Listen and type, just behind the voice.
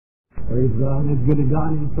Praise God. Let's go to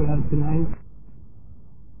God in prayer tonight.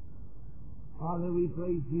 Father, we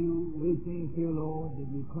praise you. We thank you, Lord,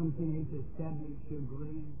 that you continue to establish your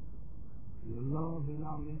grace, your love in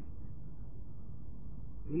our midst.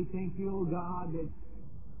 We thank you, O God, that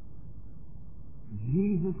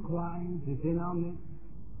Jesus Christ is in our midst.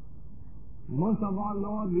 Most of all,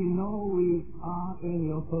 Lord, we know we are in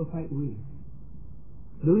your perfect will,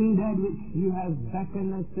 doing that which you have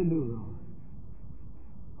beckoned us to do, Lord.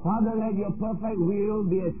 Father, let your perfect will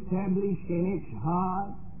be established in each heart,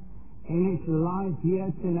 in each life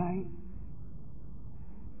here tonight.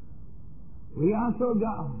 We ask, O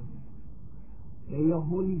God, that your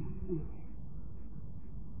Holy Spirit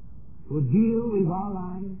will deal with our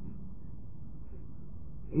lives,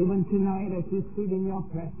 even tonight as we sit in your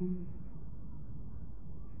presence.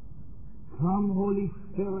 Come, Holy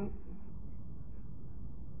Spirit,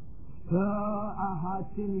 stir our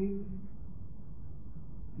hearts in you.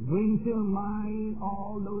 Bring to mind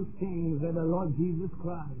all those things that the Lord Jesus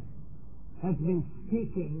Christ has been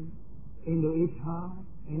speaking into each heart,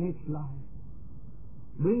 in each life.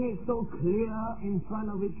 Bring it so clear in front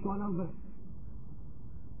of each one of us.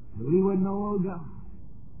 We would know, O God,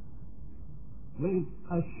 with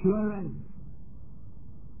assurance,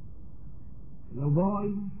 your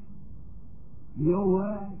voice, your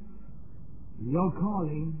word, your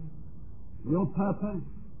calling, your purpose,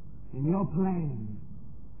 and your plan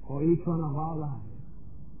for each one of our lives.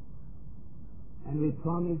 And we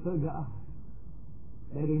promise, O God,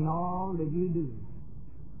 that in all that you do,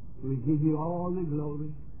 we give you all the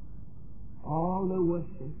glory, all the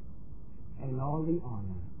worship, and all the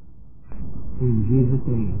honor. In Jesus'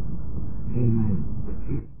 name,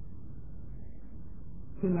 amen.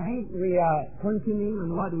 Tonight we are continuing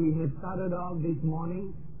on what we had started off this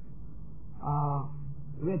morning.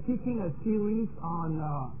 We are teaching a series on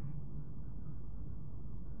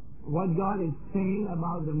what God is saying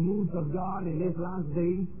about the moves of God in these last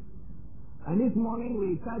days. And this morning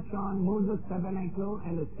we touch on Moses' tabernacle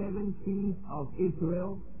and the 7 feasts of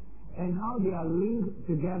Israel and how they are linked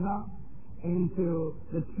together into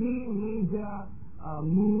the 3 major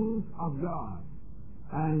moves of God.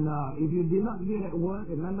 And if you did not hear that word,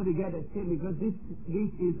 remember to get that tape, because this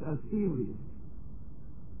is a series.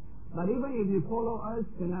 But even if you follow us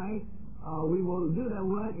tonight, we will do the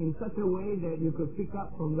word in such a way that you could pick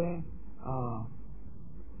up from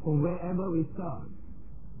wherever we start.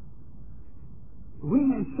 We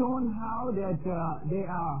have shown how that there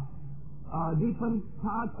are different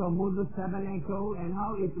parts of Moses' tabernacle and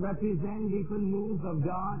how it represents different moves of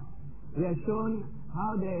God. We have shown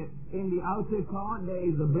how that in the outer court there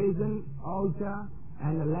is a brazen altar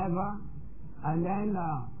and a laver, and then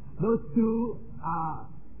those two are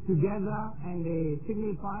together and they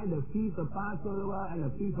signify the Feast of Passover and the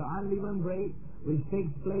Feast of Unleavened Bread, which takes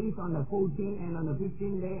place on the 14th and on the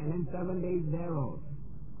 15th day and then 7 days thereof.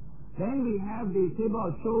 Then we have the table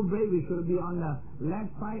of showbread, which will be on the left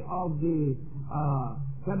side of the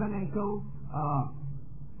tabernacle.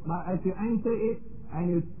 But as you enter it and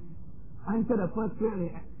you enter the first room,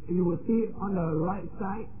 you will see it on the right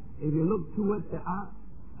side. If you look towards the ark,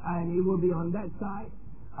 and it will be on that side,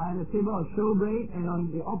 and the table of showbread, and on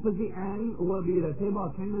the opposite end will be the table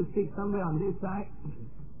of candlesticks somewhere on this side.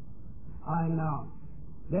 And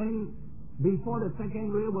then before the second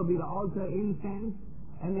rail will be the altar incense.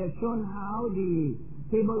 And they have shown how the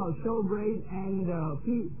table of showbread and the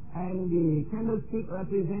candlestick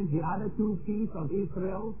represents the other 2 feasts of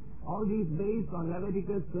Israel. All these based on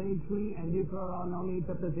Leviticus 23 and Deuteronomy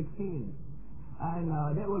chapter 16. And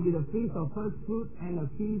that will be the Feast of First Fruits and the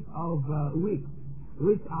Feast of Weeks,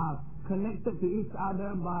 which are connected to each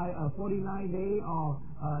other by a 49-day or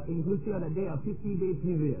inclusive of the day of 50-day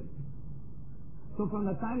period. So from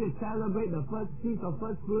the time they celebrate the first Feast of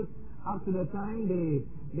First Fruits up to the time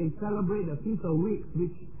they celebrate the Feast of Weeks,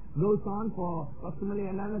 which goes on for approximately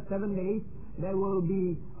another 7 days, there will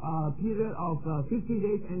be a period of 50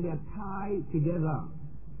 days and they are tied together.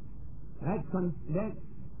 That is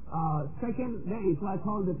what I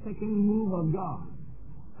call the second move of God.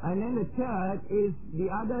 And then the third is the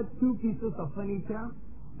other 2 pieces of furniture,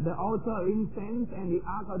 the altar of incense and the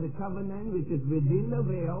Ark of the Covenant, which is within the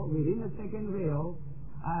veil, within the second veil,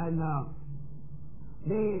 and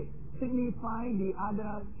they signify the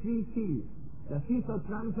other 3 feasts. The Feast of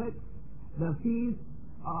Trumpets, the Feast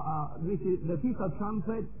which is the Feast of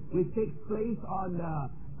Trumpets, which takes place on the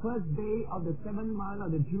first day of the 7th month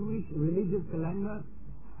of the Jewish religious calendar,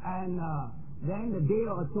 and then the Day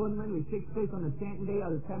of Atonement, which takes place on the 10th day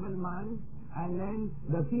of the 7th month, and then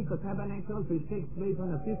the Feast of Tabernacles, which takes place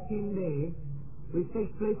on the 15th day,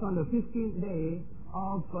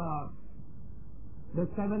 of the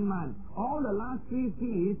 7th month. All the last 3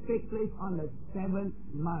 feasts take place on the 7th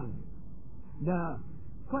month. The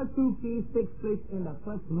first 2 feasts take place in the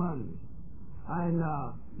 1st month, and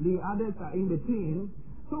the others are in between.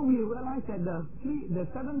 So we realize that the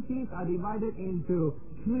 7 feasts are divided into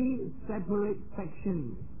 3 separate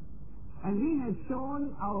sections. And we have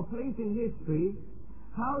shown our place in history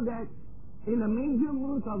how that in the major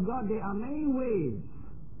moves of God there are many ways,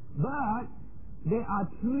 but there are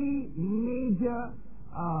 3 major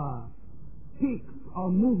peaks or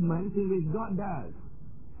movements in which God does.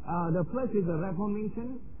 The first is the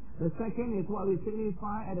Reformation. The second is what we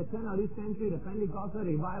signify at the turn of this century, the Pentecostal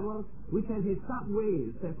revival, which has its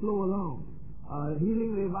subways that flow along.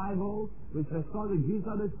 Healing revival, which restores the gifts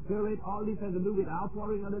of the Spirit. All this has to do with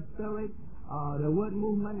outpouring of the Spirit. The Word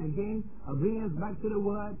movement, again, bring us back to the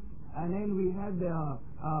Word. And then we have the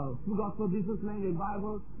Gospel Businessman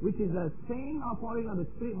revival, which is the same outpouring of the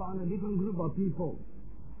Spirit but on a different group of people.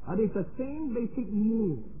 It's the same basic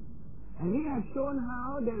move. And we have shown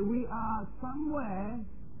how that we are somewhere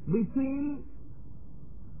between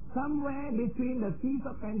the Feast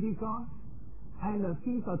of Pentecost and the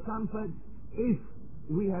Feast of Trumpets, if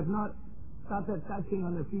we have not started touching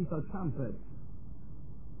on the Feast of Trumpets.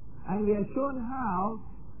 And we have shown how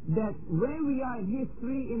that where we are in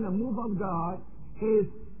history in the move of God is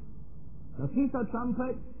the Feast of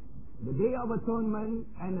Trumpets, the Day of Atonement,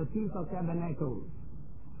 and the Feast of Tabernacles.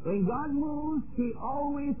 When God moves, He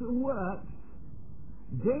always works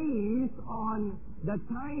based on the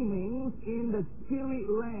timings in the spirit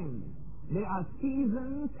realm. There are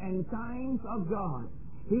seasons and times of God.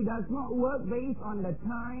 He does not work based on the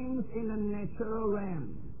times in the natural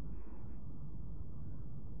realm.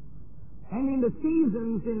 And in the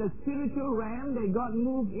seasons in the spiritual realm that God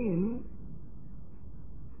moved in,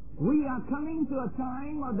 we are coming to a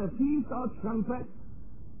time of the Feast of Trumpets,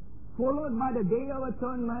 followed by the Day of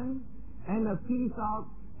Atonement and the Feast of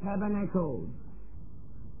Tabernacles.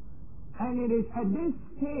 And it is at this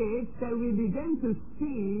stage that we begin to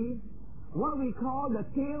see what we call the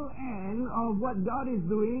tail end of what God is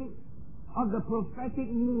doing of the prophetic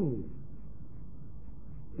move.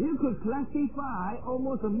 You could classify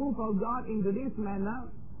almost a move of God into this manner,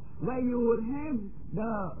 where you would have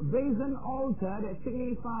the brazen altar that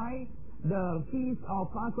signifies the Feast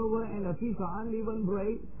of Passover and the Feast of Unleavened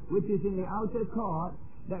Bread, which is in the outer court.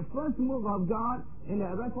 That first move of God in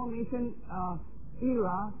the Reformation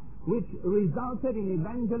era, which resulted in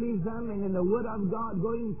evangelism and in the Word of God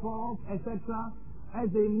going forth, etc. As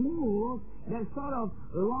a move that sort of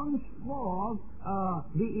launched forth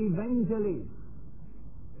the evangelists.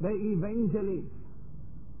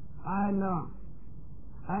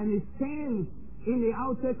 And he stands in the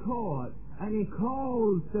outer court and he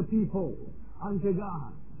calls the people unto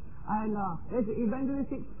God. And there's an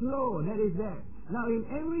evangelistic flow that is there. Now in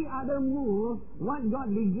every other move, what God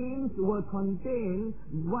begins will contain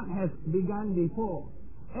what has begun before.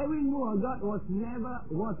 Every move of God was never,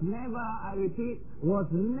 I repeat, was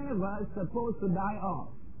never supposed to die off.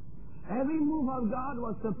 Every move of God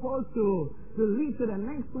was supposed to lead to the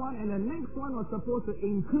next one, and the next one was supposed to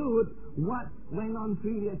include what went on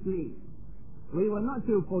previously. We were not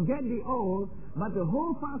to forget the old, but to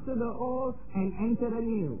hold fast to the old and enter the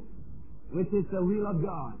new, which is the will of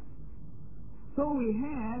God. So we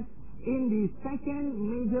have in the second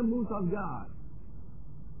major move of God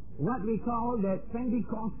what we call that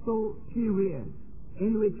Pentecostal period,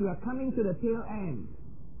 in which we are coming to the tail end.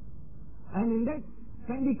 And in that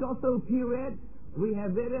Pentecostal period, we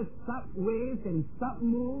have various sub-ways and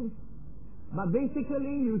sub-moves, but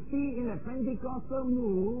basically you see in a Pentecostal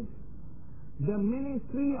move the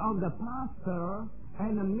ministry of the pastor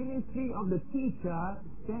and the ministry of the teacher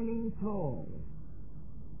standing tall.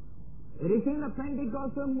 It is in the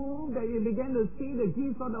Pentecostal move that you begin to see the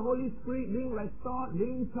gifts of the Holy Spirit being restored,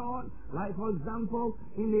 being taught. Like, for example,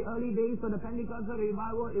 in the early days of the Pentecostal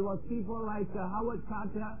revival, it was people like Howard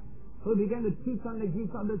Carter who began to teach on the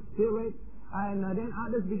gifts of the Spirit, and then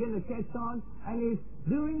others began to catch on. And it's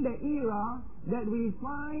during the era that we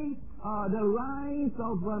find the rise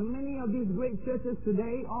of many of these great churches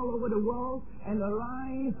today all over the world, and the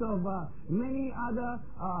rise of many other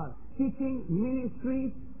teaching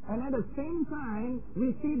ministries. And at the same time,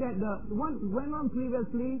 we see that what went on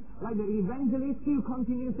previously, like the evangelist, still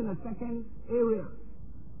continues in the second area.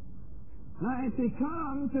 Now, as we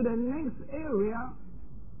come to the next area,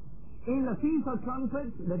 in the Feast of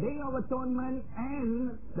Trumpets, the Day of Atonement,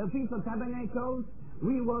 and the Feast of Tabernacles,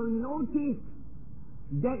 we will notice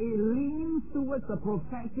that it leans towards the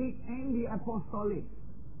prophetic and the apostolic.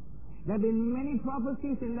 There have been many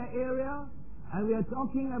prophecies in that area, And we are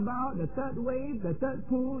talking about the third wave, the third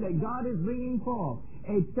pool that God is bringing forth.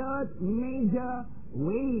 A third major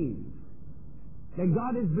wave that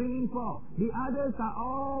God is bringing forth. The others are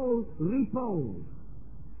all ripples.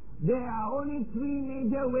 There are only three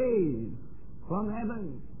major waves from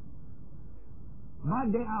heaven.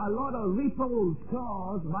 But there are a lot of ripples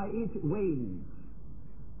caused by each wave.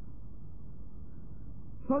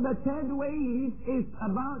 So the third wave is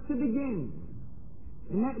about to begin.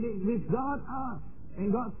 And that is which God asks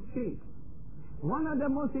and God speaks. One of the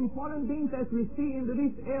most important things as we see into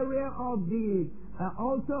this area of the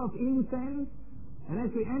altar of incense, and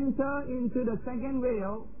as we enter into the second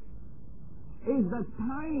veil, is the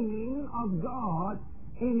timing of God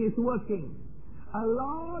in His working. A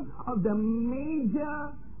lot of the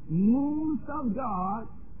major moves of God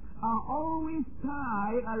are always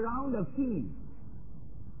tied around the feast.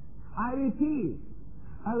 I repeat,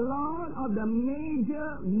 a lot of the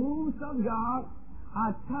major moves of God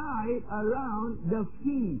are tied around the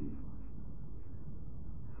feast.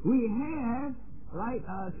 We have, right,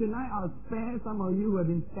 tonight I'll spare some of you who have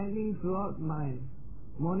been standing throughout my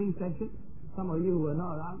morning session. Some of you who were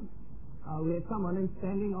not around. We have some of them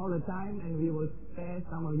standing all the time, and we will spare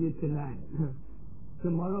some of you tonight.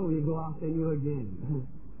 Tomorrow we go after you again.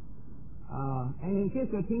 And in case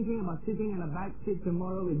you're thinking about sitting in the back seat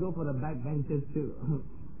tomorrow, we go for the back benches too.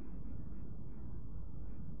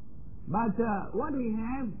 But what we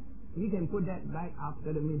have, you can put that back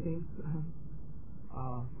after the meeting.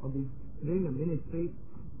 Or during the ministry.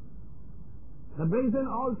 The brazen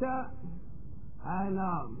altar, and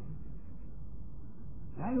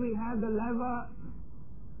then we have the lever.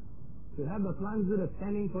 We have the plunger that's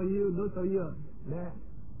standing for you. Those of you there.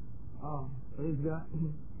 Oh, praise God.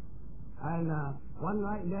 And one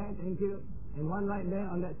right there, thank you. And one right there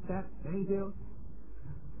on that step, thank you.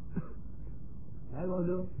 That will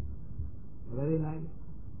do. Very nice.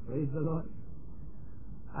 Praise the Lord.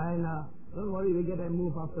 And don't worry, we get that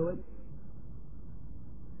move afterwards.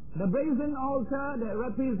 The brazen altar that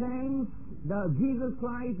represents the Jesus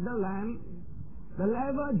Christ, the Lamb. The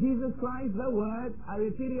lever, Jesus Christ, the Word. I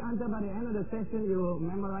repeat it until by the end of the session you will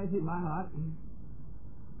memorize it by heart.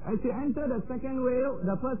 As you enter the second veil,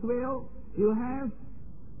 the first veil, you have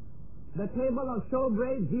the table of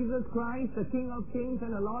showbread, Jesus Christ, the King of Kings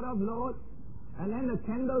and the Lord of Lords. And then the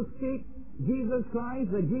candlestick, Jesus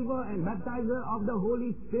Christ, the giver and baptizer of the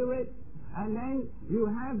Holy Spirit. And then you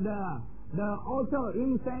have the altar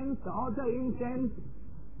incense,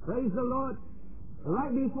 praise the Lord,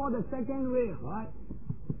 right before the second veil, right?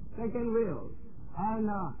 Second veil. And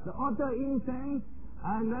the altar incense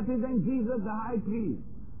and represent Jesus the high priest.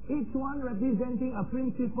 Each one representing a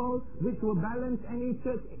principle which will balance any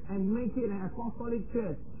church and make it an apostolic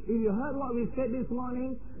church. If you heard what we said this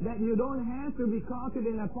morning, that you don't have to be called to be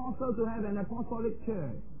an apostle to have an apostolic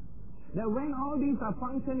church. That when all these are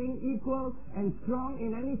functioning equal and strong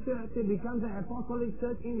in any church, it becomes an apostolic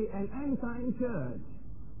church in an end-time church.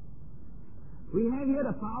 We have here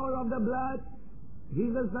the power of the blood,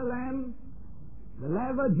 Jesus the Lamb, the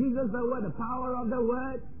lever, Jesus the Word, the power of the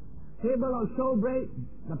Word, table of showbread,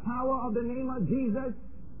 the power of the name of Jesus,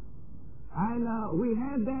 and we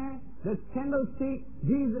have there the candlestick,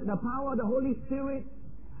 Jesus, the power of the Holy Spirit,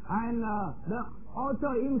 and the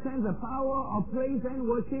altar incense, the power of praise and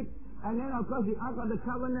worship, and then of course the Ark of the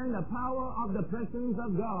Covenant, the power of the presence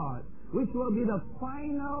of God, which will be the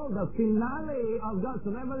final, the finale of God's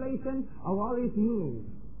revelation of all His moves.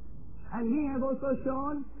 And we have also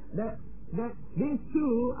shown that these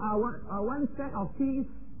two are one set of keys,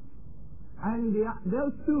 and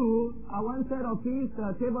those two are one set of keys,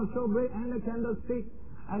 the table of showbread and the candlestick,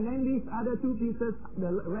 and then these other two pieces, the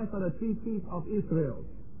rest of the three keys of Israel.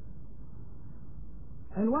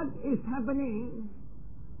 And what is happening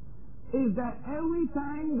is that every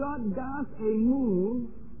time God does a move,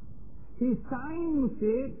 He times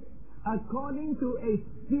it according to a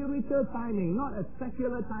spiritual timing, not a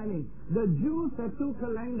secular timing. The Jews have two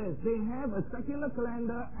calendars. They have a secular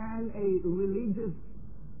calendar and a religious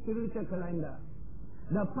spiritual calendar.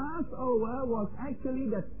 The Passover was actually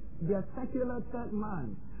their secular third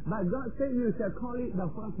month. But God said you shall call it the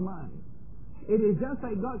first month. It is just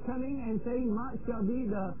like God coming and saying March shall be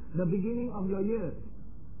the beginning of your year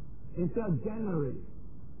instead of January.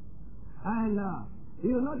 And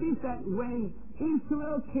you notice that when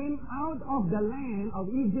Israel came out of the land of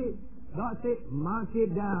Egypt, God said, mark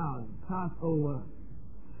it down, Passover.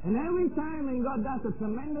 And every time when God does a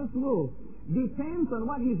tremendous move, depends on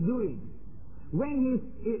what He's doing. When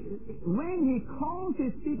He calls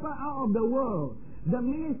His people out of the world, the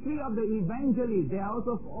ministry of the evangelist, there are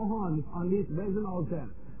also 4 horns on this brazen altar.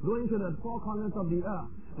 going to the four corners of the earth.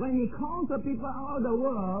 When he calls the people out of the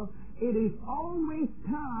world, it is always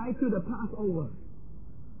tied to the Passover.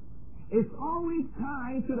 It's always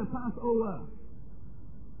tied to the Passover.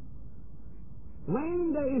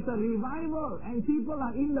 When there is a revival and people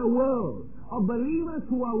are in the world, of believers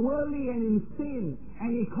who are worldly and in sin,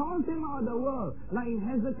 and he calls them out of the world, like in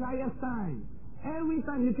Hezekiah's time. Every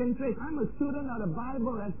time you can trace, I'm a student of the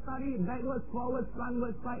Bible, I study backwards, forwards,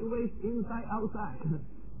 frontwards, sideways, inside, outside.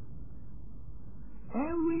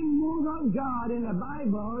 Every move of God in the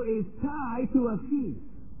Bible is tied to a feast.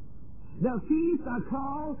 The feasts are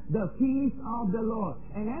called the feast of the Lord.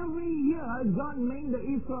 And every year, God made the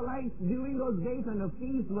Israelites during those days when the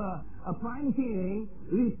feasts were a prime king,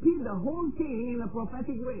 repeat the whole thing in a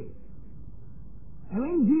prophetic way. And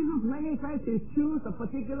when Jesus manifests his truth, a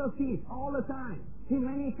particular feast, all the time, he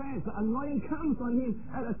manifests, the anointing comes on him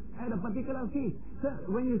at a particular feast. So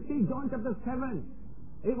when you see John chapter 7,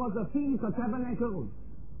 it was a feast of tabernacles.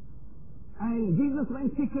 And Jesus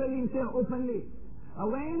went secretly instead of openly.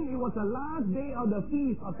 When it was the last day of the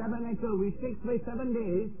Feast of Tabernacle, which takes place 7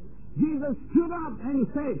 days, Jesus stood up and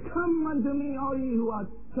said, "Come unto me, all ye who are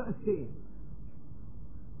thirsty."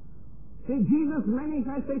 See, Jesus'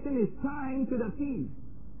 manifestation is tied to the feast.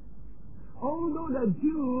 Although the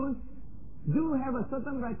Jews do have a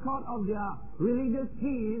certain record of their religious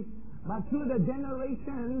feasts, but through the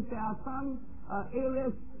generations, there are some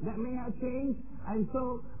areas that may have changed, and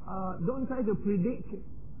so don't try to predict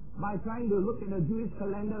by trying to look at the Jewish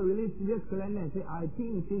calendar, religious calendar, and say, I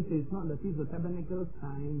think since it's not the Feast of Tabernacles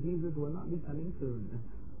time, Jesus will not be coming soon.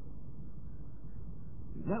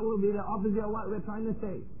 That will be the opposite of what we're trying to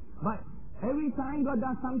say. But every time God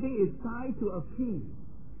does something, it's tied to a feast.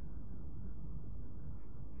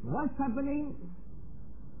 What's happening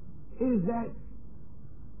is that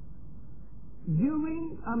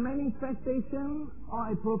during a manifestation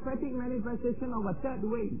or a prophetic manifestation of a third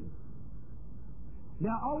wave,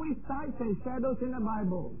 there are always types and shadows in the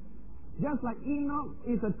Bible. Just like Enoch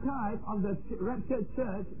is a type of the raptured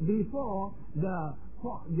church before the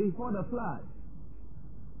flood.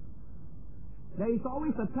 There is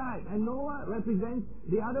always a type, and Noah represents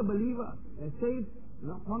the other believer that saved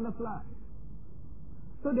from the flood.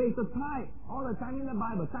 So there is a type all the time in the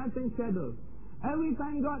Bible, types and shadows. Every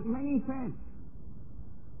time God manifests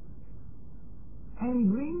and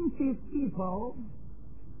brings his people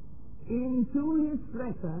into his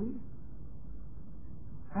presence,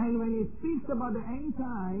 and when he speaks about the end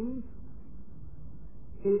times,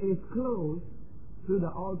 it is close to the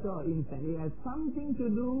altar of incense. It has something to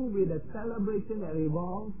do with the celebration that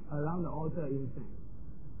revolves around the altar of incense.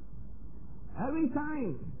 Every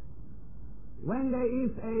time when there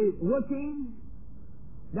is a working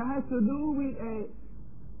that has to do with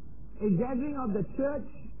a gathering of the church,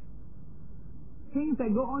 things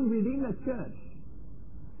that go on within the church.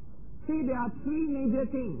 See, there are three major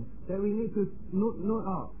things that we need to note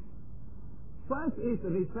of. First is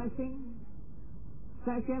refreshing.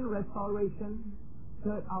 Second, restoration.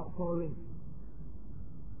 Third, outpouring.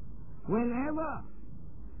 Whenever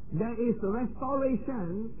there is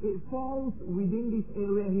restoration, it falls within this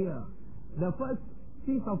area here. The first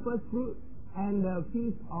Feast of First Fruit and the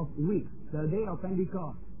Feast of Weeks, the day of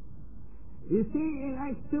Pentecost. You see, in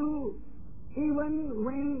Acts 2, even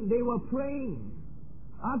when they were praying,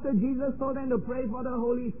 after Jesus told them to pray for the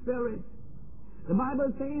Holy Spirit, the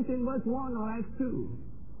Bible says in verse 1 of Acts 2,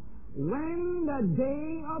 when the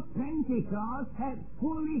day of Pentecost had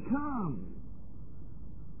fully come.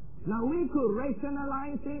 Now we could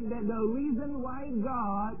rationalize it that the reason why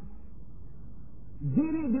God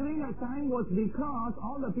did it during that time was because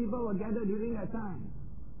all the people were gathered during that time.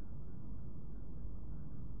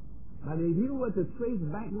 But if you were to trace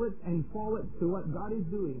backwards and forwards to what God is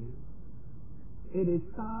doing, it is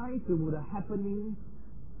tied to the happening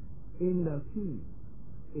in the feast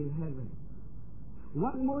in heaven.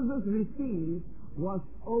 What Moses received was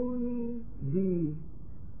only the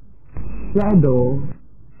shadow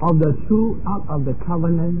of the true Ark of the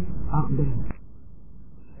Covenant out there.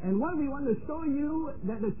 And what we want to show you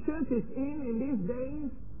that the church is in these days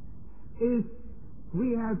is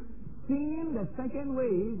we have seen the second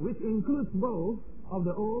wave, which includes both of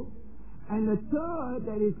the old, and the third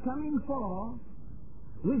that is coming forth,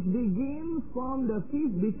 which begins from the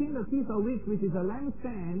feast, between the Feast of Weeks, which is a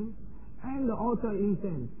lampstand, and the altar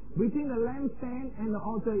incense. Between the lampstand and the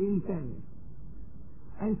altar incense.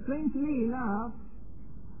 And strangely enough,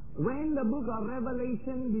 when the book of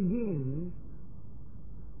Revelation begins,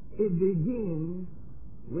 it begins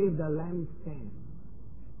with the lampstand.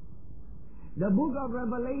 The book of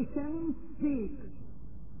Revelation speaks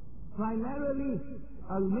primarily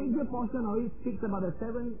a major portion of it speaks about the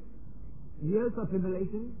 7 years of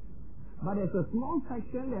tribulation, but there's a small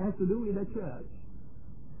section that has to do with the church.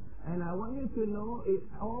 And I want you to know it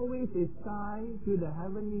always is tied to the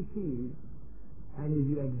heavenly feast. And if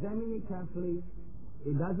you examine it carefully,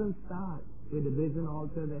 it doesn't start with the brazen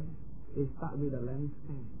altar there. It starts with the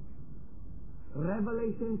lampstand.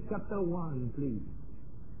 Revelation chapter 1, please.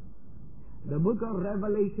 The book of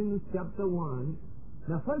Revelation chapter 1.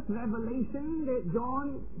 The first revelation that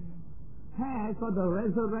John has of the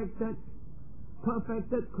resurrected,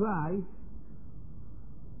 perfected Christ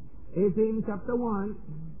is in chapter 1.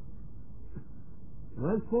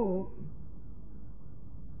 Verse 4,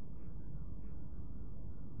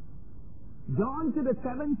 John to the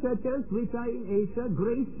 7 churches which are in Asia,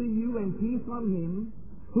 grace to you and peace from him,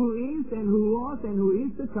 who is and who was and who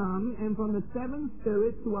is to come, and from the 7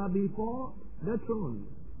 spirits who are before the throne.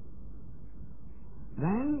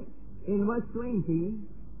 Then, in verse 20,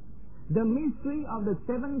 the mystery of the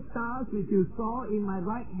 7 stars which you saw in my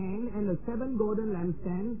right hand and the 7 golden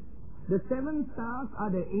lampstands. The 7 stars are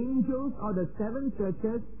the angels of the 7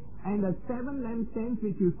 churches, and the 7 lampstands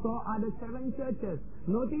which you saw are the 7 churches.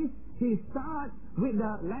 Notice, he starts with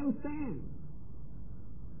the lampstand.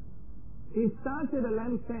 He starts with the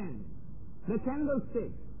lampstand, the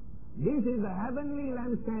candlestick. This is the heavenly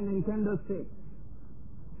lampstand and candlestick.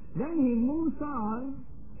 Then he moves on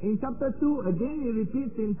in chapter 2, again he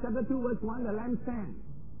repeats in chapter 2 verse 1, the lampstand.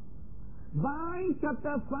 By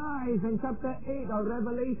chapter 5 and chapter 8 of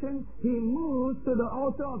Revelation, he moves to the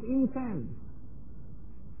altar of incense.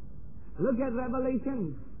 Look at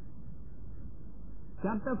Revelation.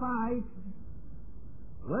 Chapter 5,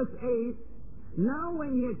 verse 8. Now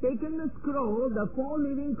when he had taken the scroll, the 4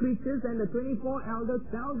 living creatures and the 24 elders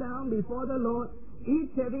fell down before the Lord,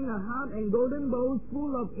 each having a harp and golden bowls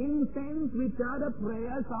full of incense, which are the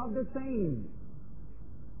prayers of the saints.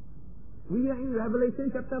 We are in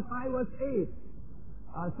Revelation chapter 5 verse 8.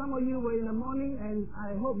 Some of you were in the morning, and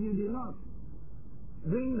I hope you did not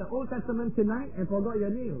bring the Old Testament tonight and forgot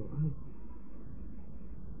your new.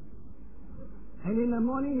 And in the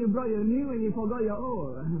morning you brought your new and you forgot your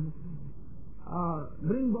old.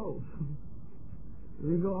 Bring both.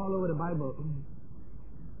 We go all over the Bible.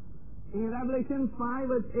 In Revelation 5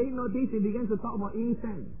 verse 8, notice he begins to talk about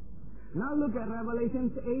incense. Now look at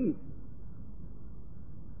Revelation 8.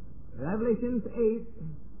 Revelation 8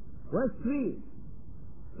 verse 3.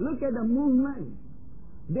 Look at the movement.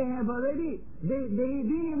 They didn't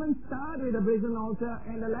even start with the brazen altar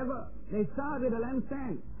and the lever. They start with the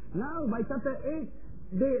lampstand. Now by chapter 8,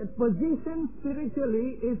 the position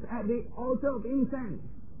spiritually is at the altar of incense.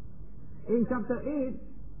 In chapter 8,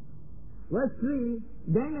 verse 3,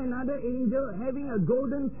 then another angel having a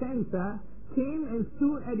golden censer came and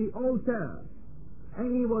stood at the altar.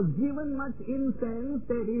 And he was given much incense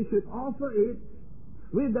that he should offer it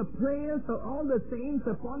with the prayers of all the saints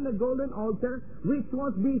upon the golden altar which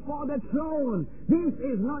was before the throne. This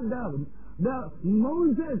is not the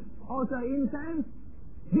Moses altar incense.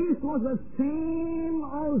 This was the same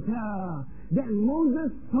altar that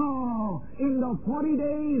Moses saw in the 40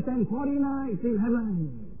 days and 40 nights in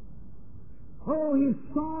heaven. Oh, he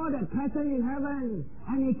saw that pattern in heaven,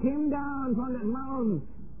 and he came down from that mount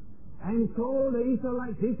and told the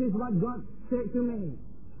Israelites, this is what God said to me.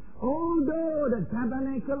 Although the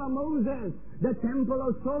tabernacle of Moses, the temple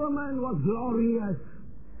of Solomon was glorious,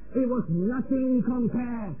 it was nothing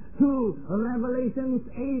compared to Revelation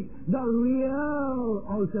 8, the real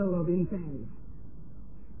altar of incense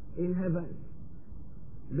in heaven,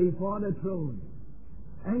 before the throne.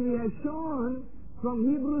 And he has shown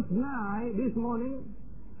from Hebrews 9 this morning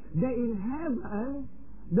that in heaven,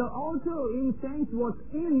 the altar of incense was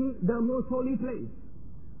in the most holy place.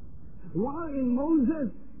 While in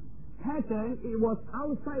Moses' pattern, it was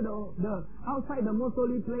outside the most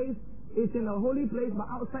holy place. It's in the holy place, but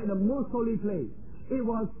outside the most holy place. It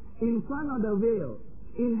was in front of the veil.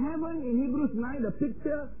 In heaven, in Hebrews 9, the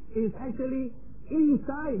picture is actually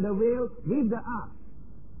inside the veil with the ark.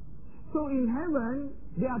 So in heaven,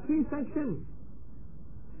 there are 3 sections.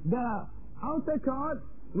 The outer court,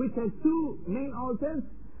 which has 2 main altars.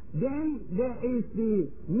 Then there is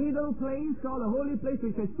the middle place called the holy place,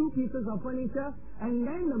 which has 2 pieces of furniture. And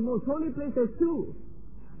then the most holy place has 2.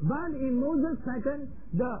 But in Moses' pattern,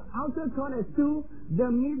 the outer court has 2, the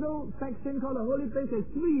middle section called the holy place has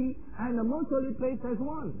 3, and the most holy place has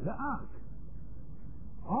 1, the ark.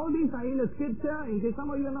 All these are in the scripture. In case some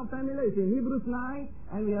of you are not familiar, it's in Hebrews 9,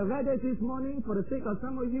 and we have read it this morning. For the sake of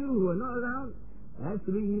some of you who are not around, let's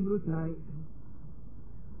read Hebrews 9.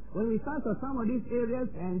 When we start with some of these areas,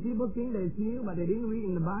 and people think that it's new, but they didn't read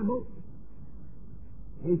in the Bible,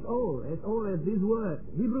 It's old as this word.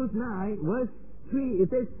 Hebrews 9, verse 3, it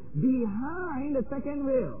says, behind the second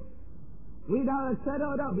veil, without a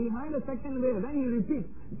shadow of doubt, behind the second veil. Then he repeats,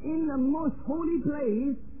 in the most holy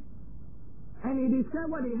place, and he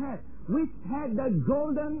described what he had, which had the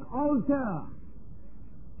golden altar.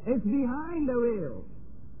 It's behind the veil.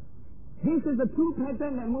 This is the true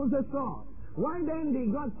pattern that Moses saw. Why then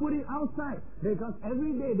did God put it outside? Because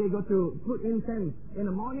every day they got to put incense in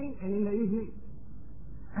the morning and in the evening.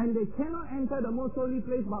 And they cannot enter the most holy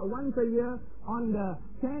place but once a year on the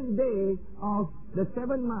 10th day of the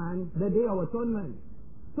 7th month, the day of atonement.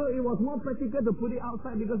 So it was more practical to put it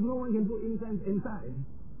outside because no one can put incense inside.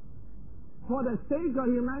 For the sake of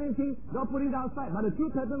humanity, God put it outside, but the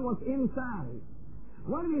true pattern was inside.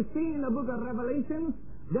 What we see in the book of Revelation,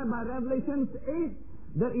 that by Revelation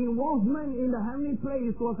 8, the involvement in the heavenly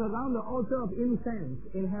place was around the altar of incense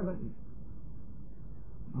in heaven.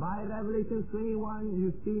 By Revelation 21,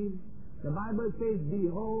 you see, the Bible says,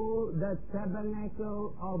 behold, the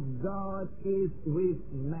tabernacle of God is with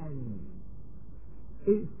men.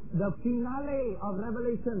 It's the finale of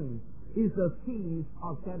Revelation is the Feast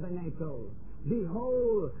of Tabernacles.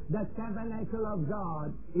 Behold, the tabernacle of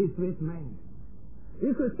God is with men.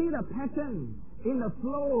 You could see the pattern in the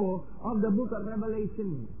flow of the book of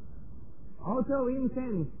Revelation. Altar of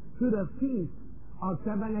incense to the Feast of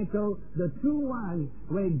Tabernacle, the true one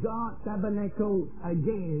where God tabernacled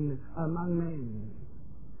again among men.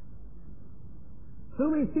 So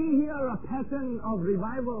we see here a pattern of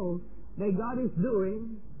revival that God is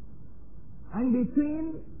doing, and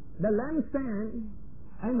between the lampstand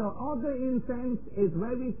and the altar incense is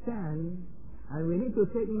where we stand, and we need to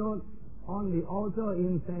take note on the altar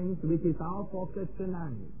incense, which is our focus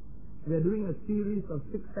tonight. We are doing a series of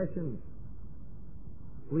 6 sessions.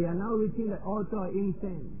 We are now reaching the altar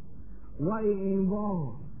incense. What it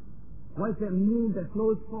involves? What's that move that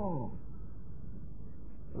flows for?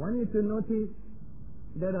 I want you to notice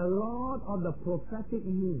that a lot of the prophetic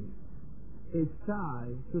move is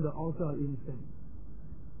tied to the altar incense.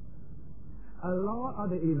 A lot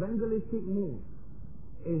of the evangelistic move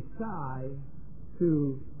is tied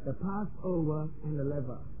to the Passover and the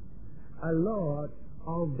laver. A lot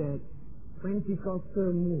of that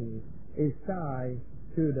Pentecostal move is tied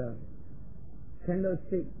to the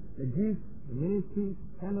candlestick, the gifts, the ministry,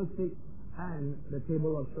 candlestick, and the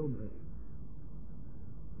table of showbread.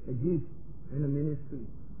 The gifts and the ministry.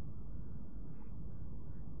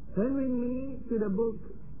 Turn with me to the book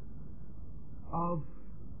of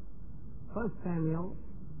 1 Samuel,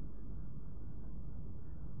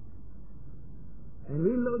 and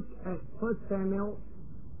we look at 1 Samuel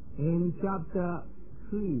in chapter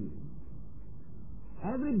 3.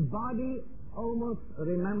 Everybody almost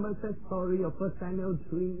remembers the story of 1 Samuel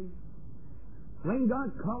 3. When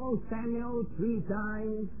God called Samuel 3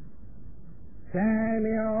 times,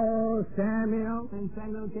 Samuel, Samuel. And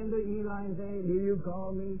Samuel came to Eli and said, did you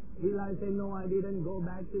call me? Eli said, no, I didn't. Go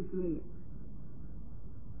back to sleep.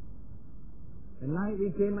 The night he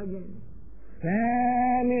came again.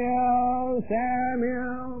 Samuel,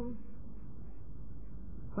 Samuel.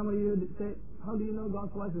 Some of you say, how do you know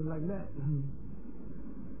God's voice is like that?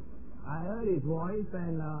 I heard his voice,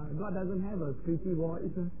 and God doesn't have a squeaky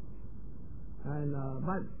voice. And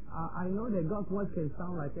but I know that God's voice can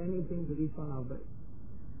sound like anything to each one of us.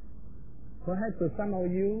 Perhaps to some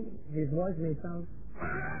of you, his voice may sound.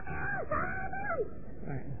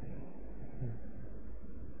 Right.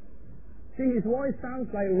 See, his voice sounds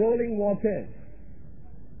like rolling water,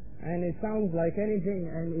 and it sounds like anything,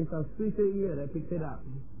 and it's a sweeter ear that picks it up.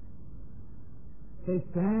 Say,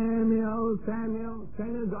 Samuel, Samuel.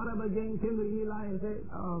 Samuel got up again, came to Eli and said,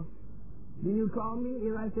 do you call me?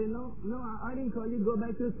 Eli said, no, I didn't call you. Go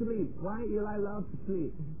back to sleep. Why? Eli loves to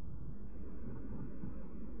sleep.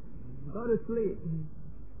 Go to sleep.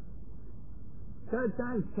 Third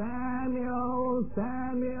time, Samuel,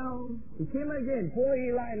 Samuel. He came again. Poor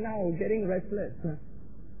Eli now getting restless.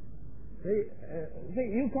 Say,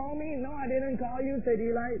 you call me? No, I didn't call you, said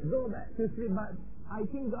Eli. Go back to sleep. But I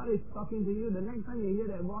think God is talking to you. The next time you hear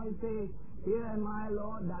that voice, say, here am I,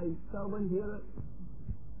 Lord, thy servant heareth.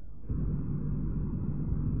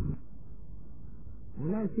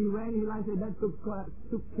 And as he went, Eli said, that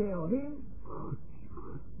took care of him.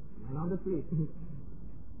 And on the sleep.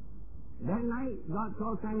 That night, God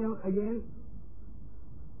called Samuel again.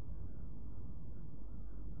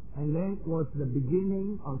 And that was the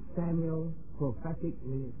beginning of Samuel's prophetic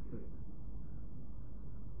ministry.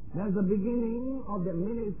 That's the beginning of the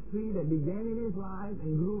ministry that began in his life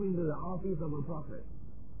and grew into the office of a prophet.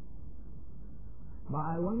 But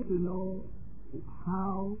I want you to know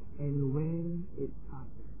how and when it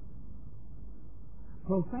started.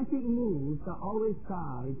 prophetic moves are always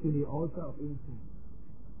tied to the altar of incense.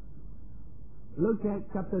 Look at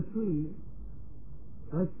chapter 3,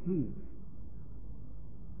 verse 3.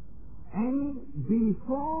 And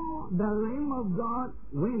before the Lamb of God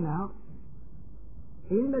went out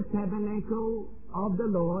in the tabernacle of the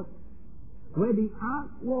Lord, where the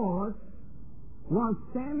ark was, while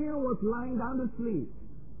Samuel was lying down to sleep,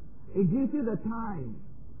 it gives you the time.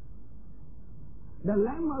 The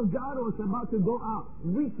Lamb of God was about to go out.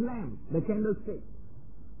 Which lamb? The candlestick.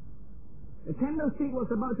 The candlestick was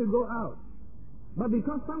about to go out. But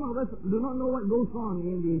because some of us do not know what goes on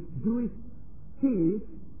in the Jewish feast,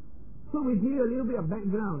 so we give you a little bit of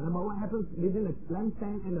background about what happens between the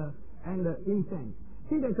lampstand and the incense.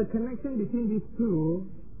 See, there's a connection between these two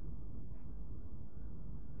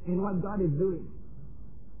in what God is doing.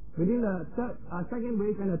 Between the second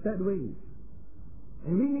wave and the third wave.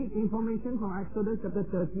 And we need information from Exodus chapter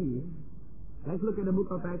 30. Let's look at the book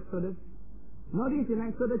of Exodus. Notice in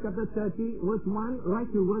Exodus chapter 30, verse 1, right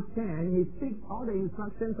to verse 10, he speaks all the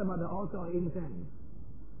instructions about the altar of incense.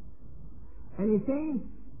 And he says,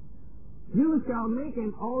 you shall make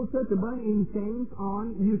an altar to burn incense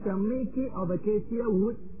on, you shall make it of acacia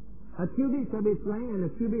wood, a cubit shall be its length and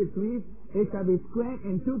a cubit its width, it shall be square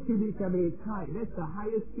and 2 cubits shall be its height. That's the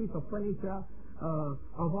highest piece of furniture of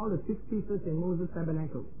all the 6 pieces in Moses'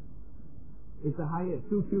 tabernacle. It's the highest,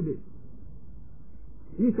 2 cubits.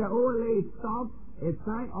 You shall overlay its top, its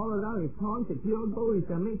side, all around, its horns, its pure gold. You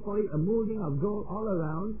shall make for it a molding of gold all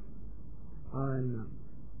around. And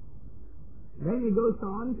then he goes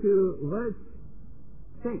on to verse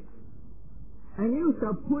 6. And you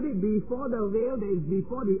shall put it before the veil that is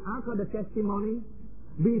before the ark of the testimony,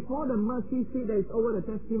 before the mercy seat that is over the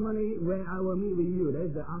testimony where I will meet with you.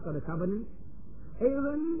 That is the ark of the covenant.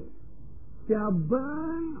 Aaron shall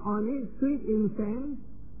burn on it sweet incense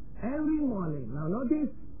every morning. Now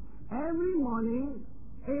notice, every morning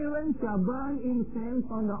Aaron shall burn incense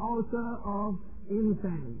on the altar of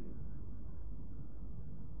incense.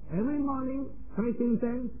 Every morning, fresh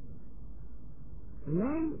incense. And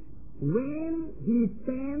then, when he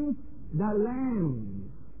tends the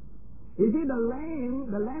lamb, you see the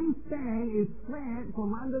lampstand is fed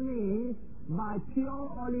from underneath by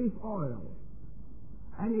pure olive oil.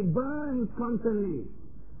 And it burns constantly.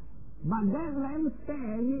 But that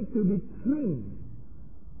lampstand needs to be trimmed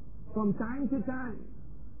from time to time.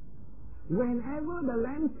 Whenever the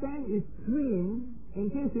lampstand is trimmed, in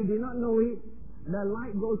case you did not know it, the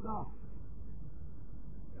light goes off.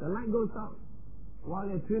 The light goes off while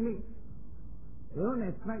they're trimming. You don't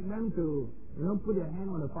expect them to, put their hand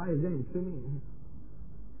on the fire then trimming.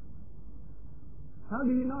 How do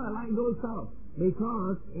you know the light goes off?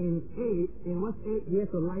 Because in verse 8, he has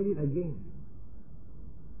to light it again.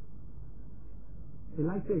 He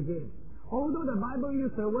lights it again. Although the Bible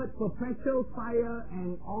uses the word perpetual fire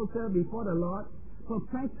and altar before the Lord,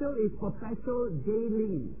 perpetual is perpetual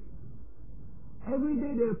daily. Every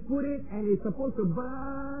day they put it and it's supposed to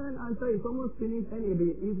burn until it's almost finished, and it'll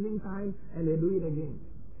be evening time and they do it again.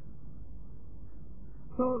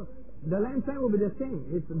 So the lampstand will be the same.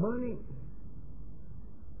 It's burning.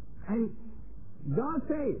 And God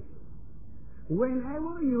says,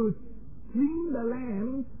 whenever you trim the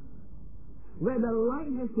lamp, where the light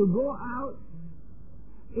has to go out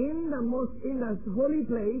in the holy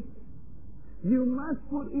place, you must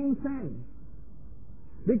put incense.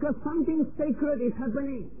 Because something sacred is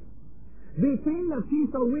happening. Between the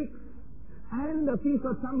Feast of Weeks and the Feast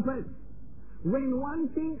of Trumpets, when one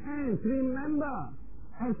thing ends, remember,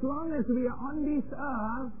 as long as we are on this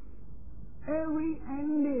earth, every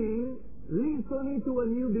ending leads only to a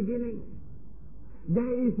new beginning.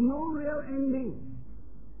 There is no real ending.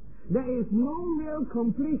 There is no real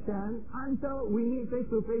completion until we meet face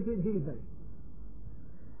to face with Jesus.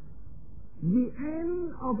 The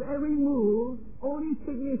end of every move only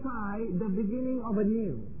signifies the beginning of a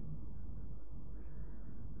new.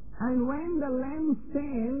 And when the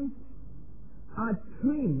lampstands are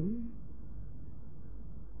trimmed,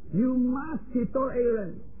 you must, he told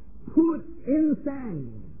Aaron, put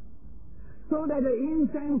incense so that the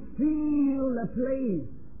incense fills the place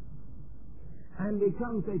and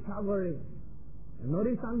becomes a covering.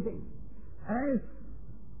 Notice something. As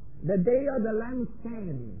the day of the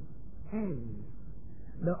lampstand ends,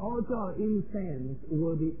 the altar of incense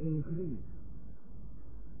will be increased.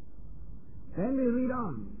 Then we read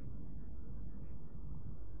on.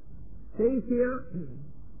 Says here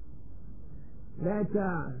that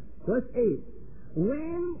verse 8,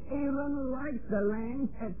 when Aaron lights the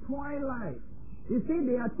lamps at twilight, you see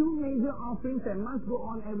there are two major offerings that must go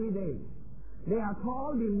on every day. They are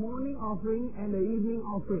called the morning offering and the evening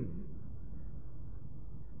offering.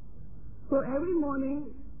 So every morning,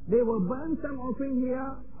 they will burn some offering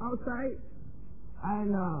here outside,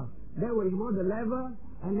 and that will involve the laver,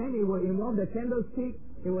 and then it will involve the candlestick,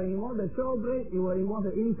 it will involve the showbread, it will involve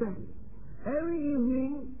the incense. Every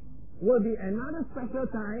evening will be another special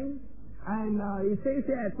time, and it says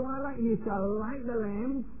here, at twilight he shall light the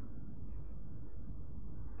lamp,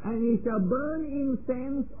 and he shall burn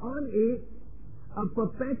incense on it, a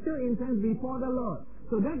perpetual incense before the Lord.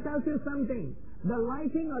 So that tells you something. The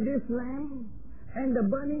lighting of this lamp and the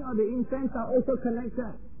burning of the incense are also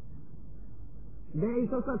connected. There is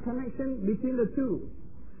also a connection between the two.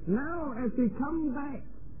 Now, as we come back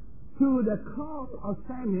to the call of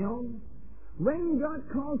Samuel, when God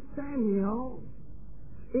calls Samuel,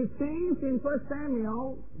 it says in 1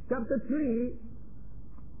 Samuel chapter 3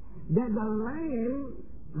 that the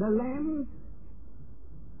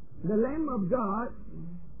Lamb of God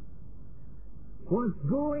was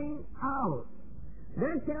going out.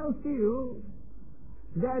 That tells you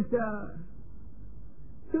that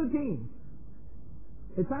two things.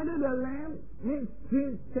 It's either the lamb needs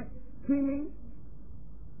trimming,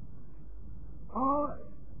 or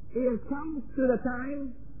it has come to the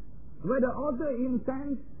time where the altar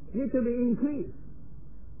incense needs to be increased,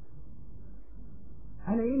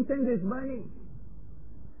 and the incense is burning.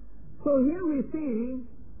 So here we see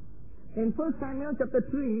in 1 Samuel chapter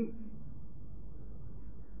 3,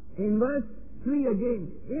 in verse 3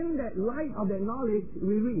 again, in that light of that knowledge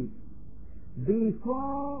we read,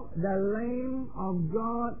 before the Lamb of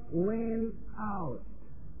God went out.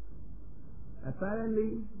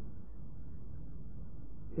 Apparently,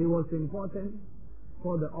 it was important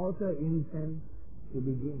for the altar incense to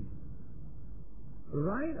begin.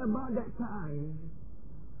 Right about that time,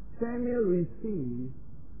 Samuel received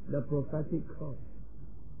the prophetic call.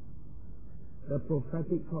 The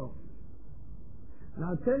prophetic call.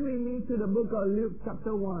 Now turn with me to the book of Luke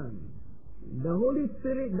chapter 1. The Holy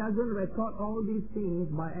Spirit doesn't record all these things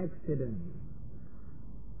by accident.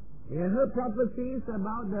 We have heard prophecies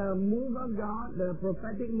about the move of God, the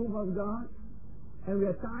prophetic move of God, and we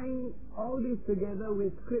are tying all this together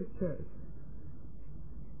with scriptures.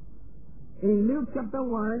 In Luke chapter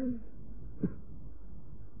 1,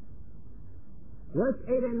 verse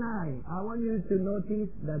 8 and 9, I want you to notice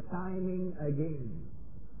the timing again.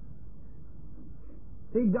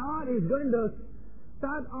 See, God is going to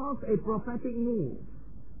start off a prophetic move.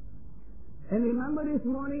 And remember this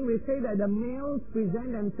morning we say that the males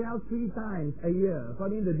present themselves 3 times a year,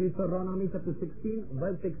 according to Deuteronomy chapter 16,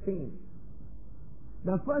 verse 16.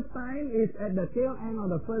 The first time is at the tail end of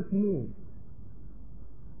the first move.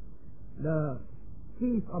 The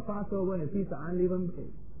Feast of Passover and the Feast of Unleavened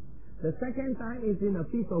Bread. The second time is in the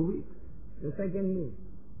Feast of Weeks, the second move.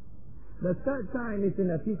 The third time is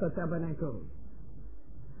in the Feast of Tabernacles.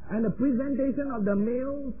 And the presentation of the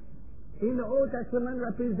males in the Old Testament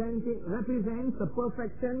represents the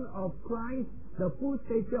perfection of Christ, the full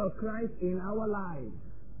stature of Christ in our lives.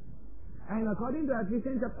 And according to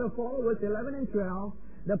Ephesians chapter 4, verse 11 and 12,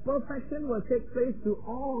 the perfection will take place to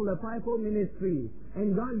all the fivefold ministry.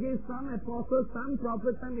 And God gave some apostles, some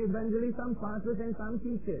prophets, some evangelists, some pastors, and some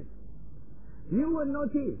teachers. You will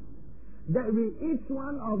notice that with each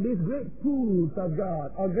one of these great pools of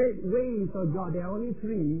God, or great ways of God, there are only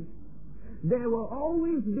 3, there will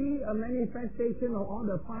always be a manifestation of all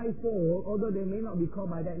the fivefold, although they may not be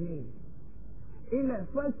called by that name. In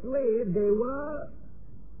that first wave, they were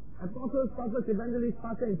apostles, prophets, evangelists,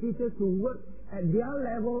 pastors, and teachers who worked at their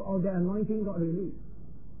level of the anointing God released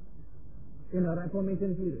in the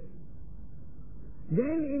Reformation period.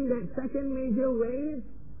 Then in that second major wave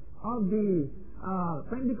of the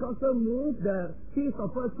Pentecostal move, the Feast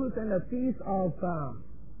of First Fruits and the Feast of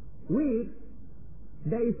Weeks,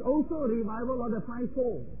 there is also a revival of the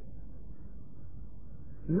fivefold.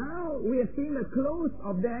 Now we have seen the close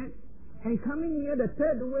of that, and coming near the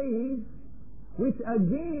third wave, which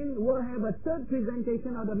again will have a third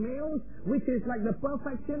presentation of the males, which is like the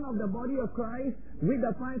perfection of the body of Christ with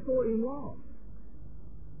the fivefold involved.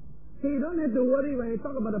 So you don't have to worry when you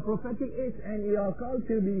talk about the prophetic age and you are called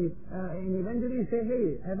to be an evangelist. Say,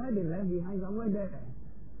 hey, have I been left behind somewhere there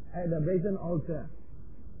at the brazen altar?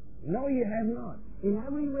 No, you have not. In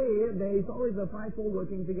every way, there is always the fivefold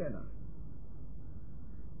working together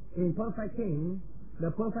in perfecting the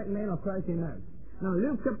perfect man of Christ in us. Now,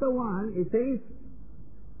 Luke chapter 1, it says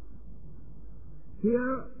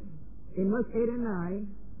here in verse 8 and 9,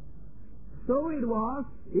 so it was,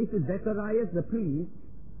 this is Zechariah the priest,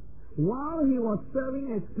 while he was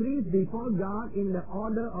serving as priest before God in the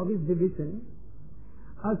order of his division,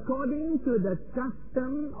 according to the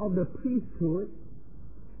custom of the priesthood,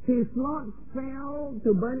 his lot fell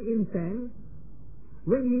to burn incense,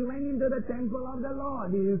 when he went into the temple of the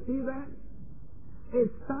Lord. Did you see that?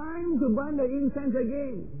 It's time to burn the incense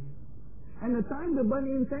again. And the time to burn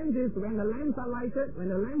incense is when the lamps are lighted, when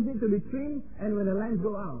the lamps need to be trimmed, and when the lamps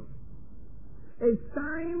go out. It's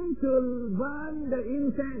time to burn the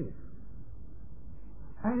incense.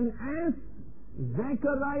 And as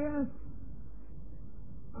Zechariah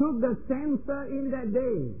took the censer in that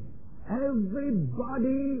day,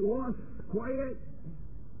 everybody was quiet.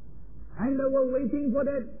 And they were waiting for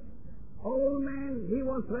that old man. He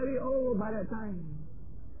was very old by that time.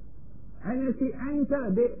 And as he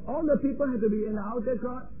entered, all the people had to be in the outer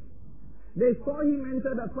court. They saw him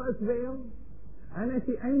enter the first veil. And as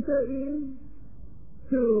he entered in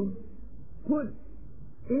to put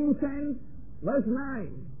incense, verse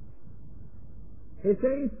 9, it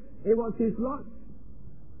says it was his lot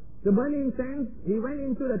to burn incense. He went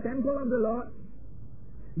into the temple of the Lord.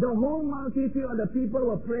 The whole multitude of the people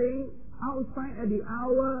were praying outside at the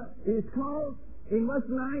hour. It's called, in verse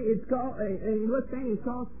 9, it's called, in verse 10, it's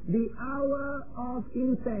called the hour of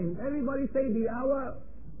incense. Everybody say the hour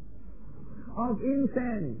of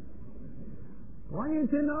incense. I want you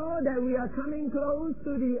to know that we are coming close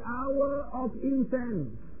to the hour of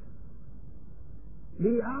incense.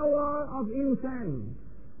 The hour of incense.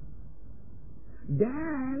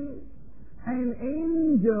 Then an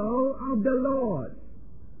angel of the Lord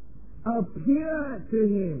appeared to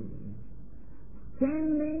him,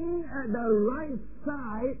 standing at the right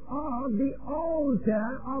side of the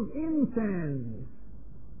altar of incense.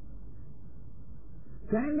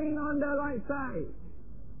 Standing on the right side,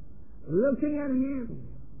 looking at him.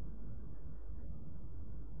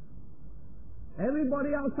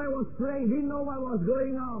 Everybody outside was praying, didn't know what was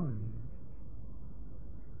going on.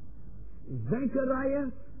 Zechariah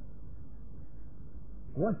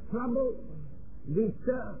was troubled,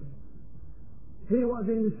 disturbed. He was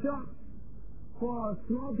in shock for a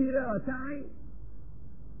small period of time,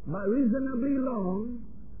 but reasonably long,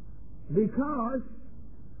 because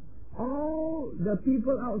all the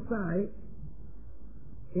people outside,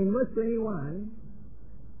 in verse 21,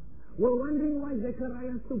 were wondering why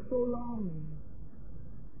Zechariah took so long.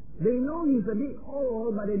 They know he's a bit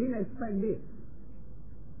old, but they didn't expect this.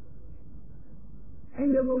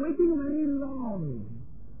 And they were waiting very long.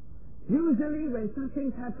 Usually when such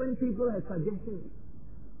things happen, people have suggestions.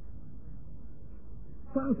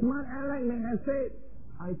 Some smart aleck may have said,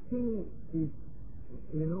 I think he's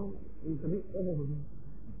a bit old.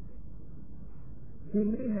 He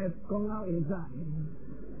may have gone out inside.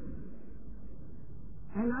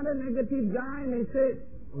 Another negative guy may say,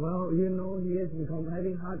 well, he has been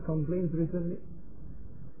having heart complaints recently.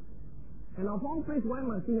 And of all place, why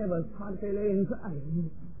must he have a heart failure inside?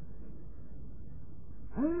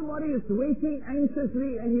 Everybody is waiting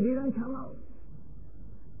anxiously and he didn't come out.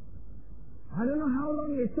 I don't know how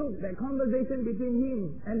long it took, that conversation between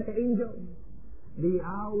him and the angel. The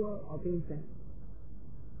hour of incense.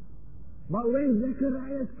 But when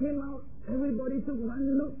Zechariah came out, everybody took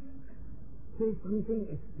one look. Say something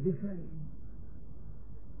is different.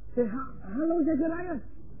 Say, hello Zechariah,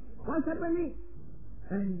 what's happening?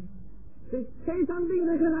 And say something,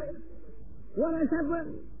 Zechariah. What has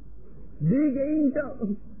happened? Big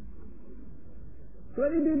angel.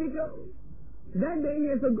 Very difficult. That day he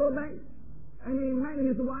has to go back and he met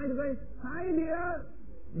his wife and said, hi dear,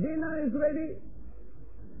 dinner is ready.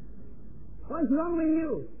 What's wrong with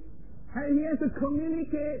you? And he has to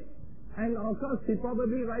communicate, and of course he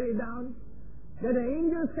probably write it down, that the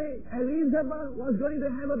angel said Elizabeth was going to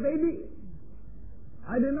have a baby.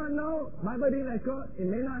 I do not know, Bible didn't record, it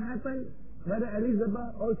may not happen, whether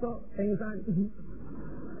Elizabeth also thinks that.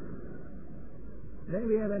 Then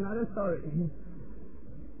we have another story.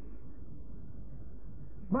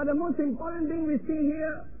 But the most important thing we see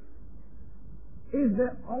here is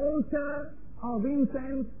the altar of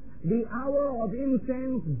incense, the hour of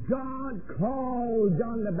incense. God called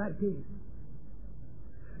John the Baptist.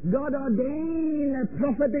 God ordained a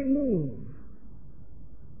prophetic move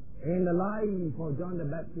in the life of John the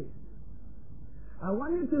Baptist. I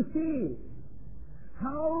want you to see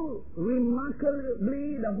how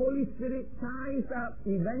remarkably the Holy Spirit ties up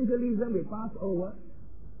evangelism with Passover,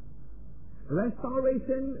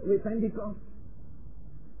 restoration with Pentecost,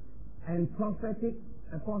 and prophetic,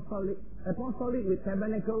 apostolic with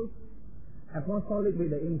tabernacles, apostolic with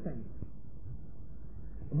the incense.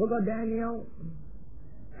 The book of Daniel,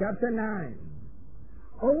 chapter 9.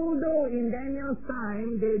 Although in Daniel's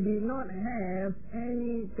time they did not have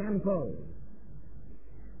any temple,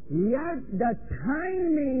 yet the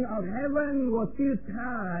timing of heaven was still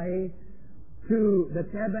tied to the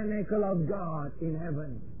tabernacle of God in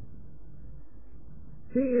heaven.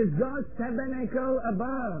 She is God's tabernacle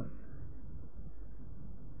above.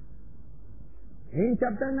 In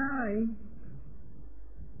chapter 9,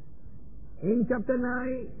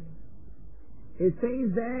 it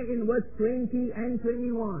says there in verse 20 and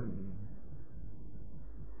 21,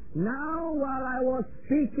 now while I was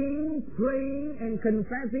speaking, praying, and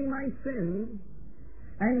confessing my sin,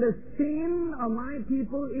 and the sin of my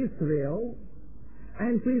people Israel,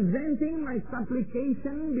 and presenting my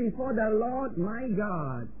supplication before the Lord my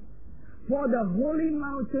God, for the holy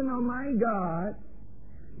mountain of my God,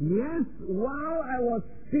 yes, while I was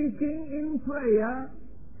speaking in prayer,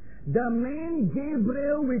 the man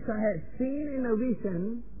Gabriel, which I had seen in a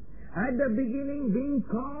vision, at the beginning being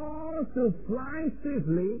caused to fly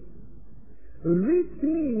swiftly, reached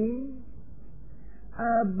me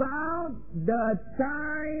about the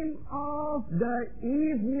time of the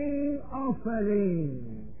evening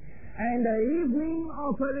offering. And the evening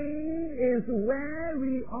offering is where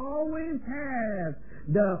we always have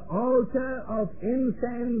the altar of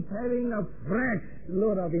incense, having a fresh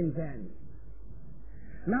load of incense.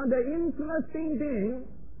 Now the interesting thing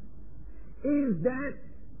is that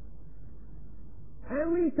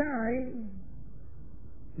every time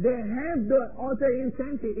they have the altar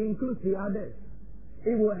incense, it includes the others.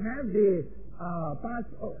 It will have the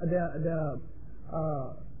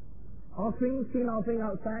offering, sin offering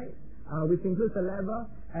outside, which includes the laver,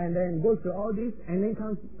 and then goes to all this, and then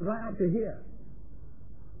comes right up to here.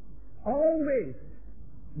 Always,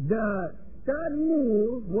 the third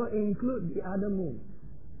move will include the other move.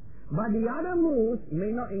 But the other moves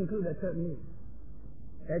may not include the third move.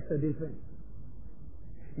 That's the difference.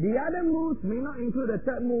 The other moves may not include the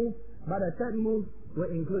third move, but the third move will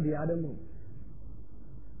include the other move.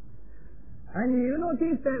 And you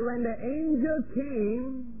notice that when the angel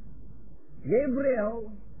came,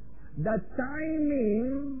 Gabriel, the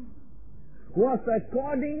timing was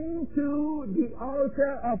according to the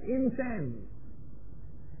altar of incense.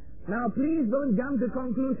 Now please don't jump to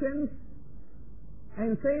conclusions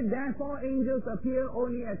and say, therefore angels appear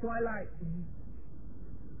only at twilight.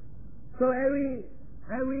 So every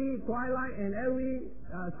twilight and every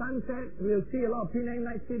sunset, we'll see a lot of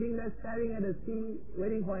Canaanites sitting there staring at the sea,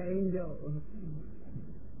 waiting for an angel.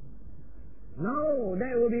 No,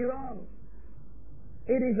 that will be wrong.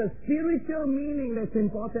 It is a spiritual meaning that's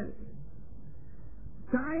important,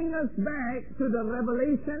 tying us back to the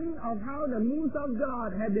revelation of how the moves of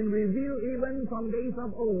God have been revealed even from days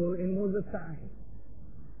of old in Moses' time,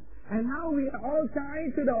 and how we are all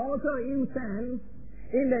tied to the altar of incense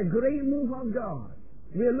in the great move of God.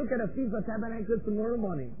 We'll look at the Feast of Tabernacles tomorrow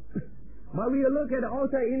morning. But we'll look at the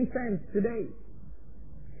altar incense today.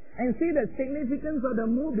 And see the significance of the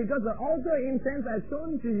move, because the altar incense I've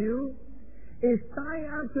shown to you is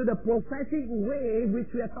tied up to the prophetic wave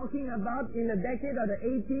which we are talking about in the decade of the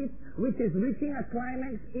 80s, which is reaching a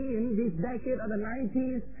climax in this decade of the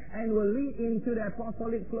 90s and will lead into the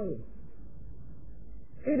apostolic flow.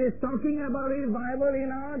 It is talking about revival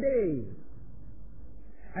in our days.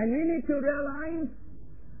 And we need to realize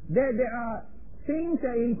that there are things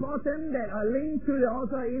that are important that are linked to the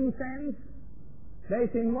altar incense that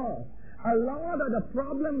is involved. A lot of the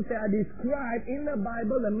problems that are described in the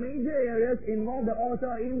Bible, the major areas, involve the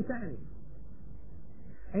altar incense.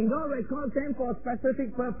 And God records them for a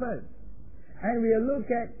specific purpose. And we'll look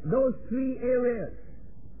at those three areas.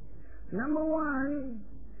 Number one,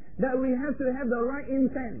 that we have to have the right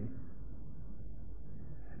incense.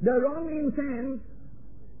 The wrong incense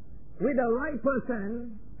with the right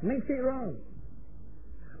person makes it wrong.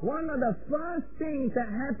 One of the first things that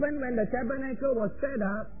happened when the tabernacle was set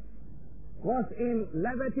up was in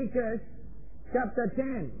Leviticus chapter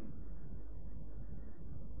 10.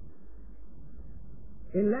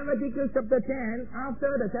 In Leviticus chapter 10,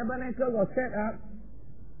 after the tabernacle was set up,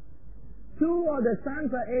 two of the sons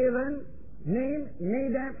of Aaron, named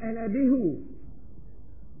Nadab and Abihu.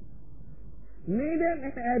 Nadab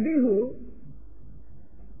and Abihu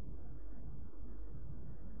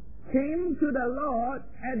came to the Lord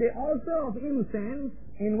at the altar of incense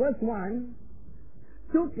in verse 1,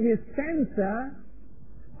 took his censer,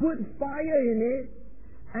 put fire in it,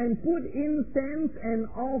 and put incense and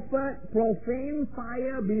offered profane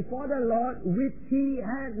fire before the Lord, which he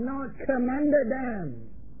had not commanded them.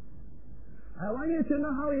 I want you to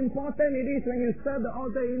know how important it is when you serve the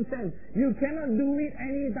altar incense. You cannot do it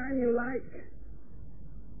anytime you like.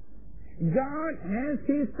 God has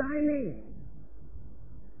his timing.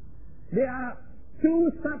 There are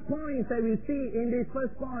two sub-points that we see in this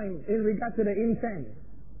first point in regard to the incense.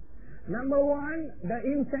 Number one, the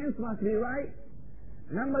incense must be right.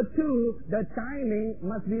 Number two, the timing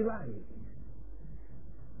must be right.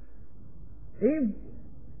 If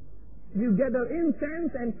you get the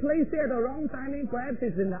incense and place it at the wrong timing, perhaps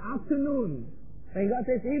it's in the afternoon. When God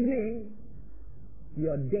says evening,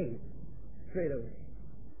 you're dead straight away.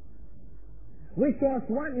 Which was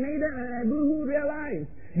what Nadab and Abihu realized.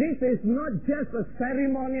 This is not just a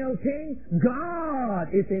ceremonial thing.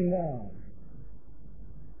 God is involved.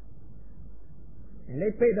 And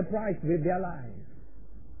they paid the price with their lives.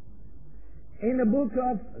 In the book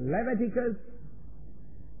of Leviticus,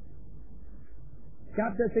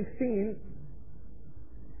 chapter 16,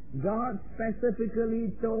 God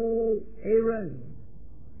specifically told Aaron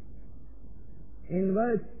in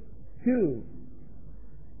verse 2,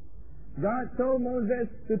 God told Moses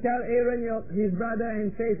to tell Aaron his brother,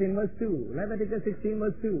 and says in verse 2, Leviticus 16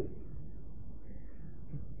 verse 2,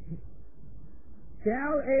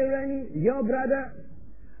 tell Aaron your brother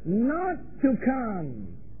not to come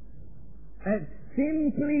at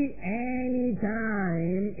simply any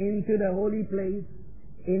time into the holy place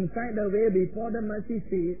inside the way before the mercy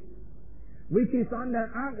seat, which is on the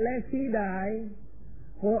ark, lest he die,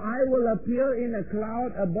 for I will appear in a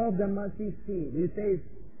cloud above the mercy seat. He says,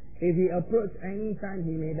 if he approaches any time,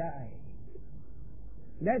 he may die.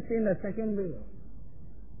 That's in the second will.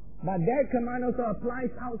 But that command also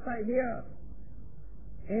applies outside here,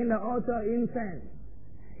 in the altar incense.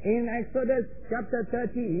 In Exodus chapter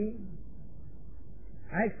 30,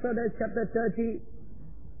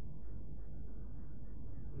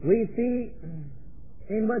 we see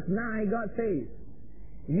in verse 9, God says,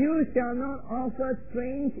 you shall not offer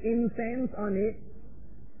strange incense on it,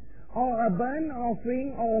 or a burnt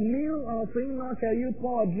offering, or a meal offering, nor shall you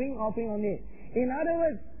pour a drink offering on it. In other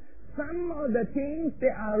words, some of the things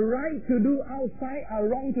that are right to do outside are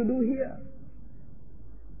wrong to do here.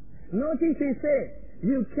 Notice he said,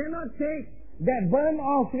 you cannot take that burnt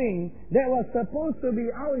offering that was supposed to be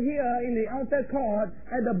out here in the outer court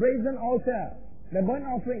at the brazen altar, the burnt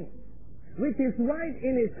offering, which is right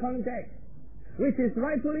in its context, which is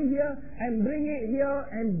rightfully here, and bring it here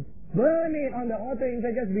and burn it on the altar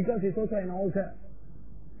incense just because it's also an altar.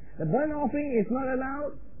 The burnt offering is not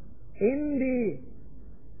allowed in the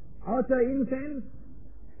altar incense,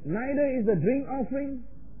 neither is the drink offering,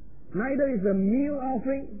 neither is the meal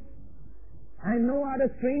offering, and no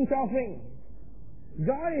other strange offering.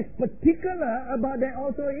 God is particular about that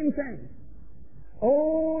altar incense.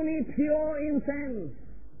 Only pure incense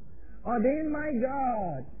ordained by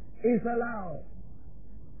God is allowed.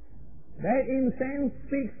 That incense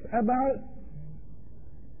speaks about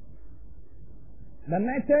the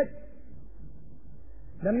method,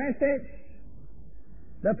 the message,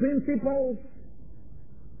 the principles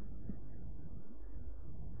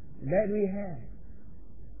that we have.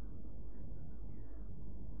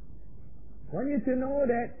 I want you to know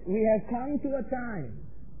that we have come to a time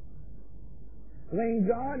when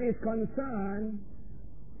God is concerned,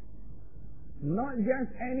 not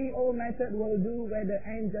just any old method will do where the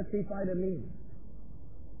end justify the means.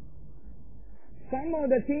 Some of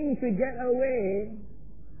the things we get away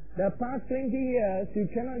the past 20 years, you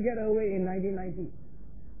cannot get away in 1990.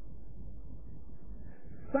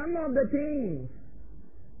 Some of the things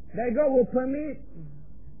that God will permit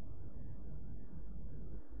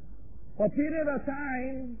for a period of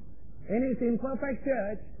time in His imperfect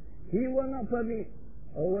church, He will not permit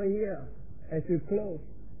over here as you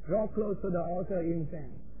draw close to the altar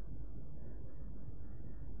incense.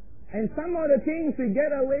 And some of the things we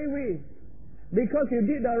get away with because you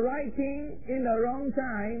did the right thing in the wrong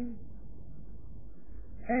time,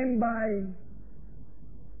 and by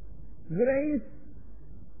grace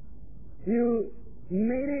you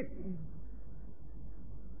made it,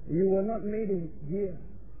 you will not make it here.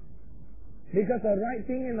 Because the right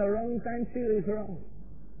thing in the wrong time still is wrong.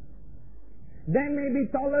 That may be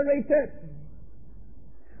tolerated.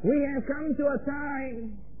 We have come to a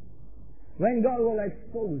time when God will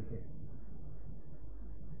expose it.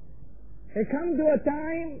 It comes to a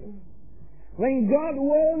time when God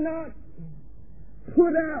will not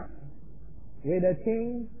put up with the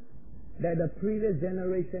things that the previous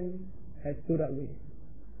generation has put up with.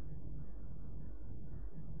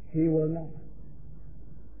 He will not.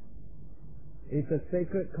 It's a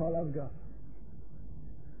sacred call of God.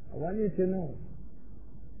 I want you to know,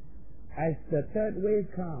 as the third wave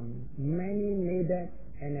comes, many Nadab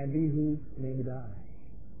and Abihu may die.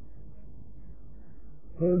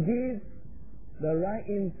 Who gives the right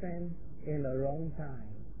incense in the wrong time,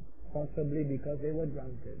 possibly because they were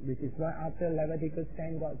drunken. Which is why after Leviticus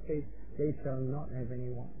 10, God says, they shall not have any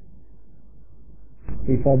wine.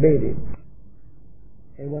 He forbade it.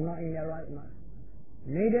 They were not in their right mind.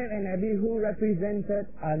 Nadab and Abihu represented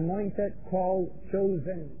anointed, called,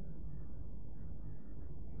 chosen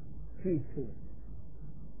priesthood.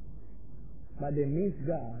 but they miss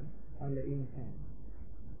God on the incense.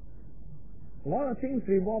 A lot of things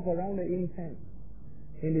revolve around the incense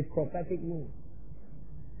in this prophetic move.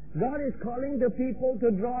 God is calling the people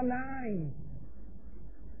to draw nigh,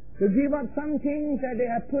 to give up some things that they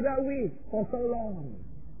have put up with for so long,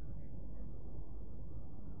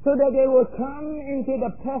 so that they will come into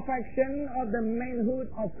the perfection of the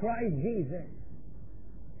manhood of Christ Jesus.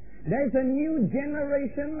 There's a new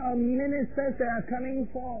generation of ministers that are coming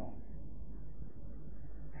forth,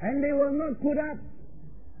 and they will not put up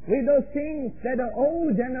with those things that the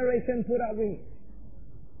old generation put up with.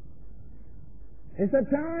 It's a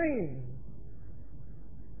time,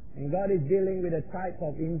 and God is dealing with a type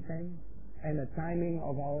of incense and the timing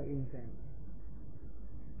of our incense.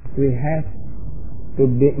 We have to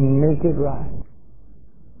make it right.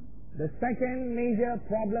 The second major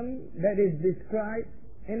problem that is described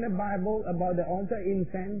in the Bible about the altar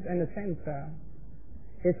incense and the censer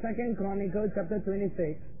is 2 Chronicles chapter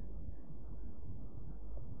 26.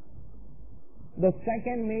 The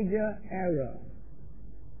second major error.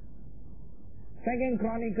 2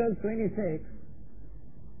 Chronicles 26.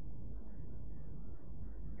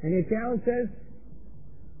 And it tells us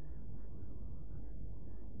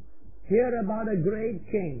here about a great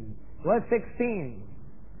king. Verse 16.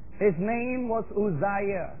 His name was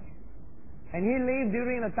Uzziah. And he lived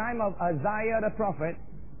during the time of Isaiah the prophet.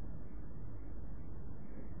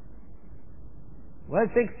 Verse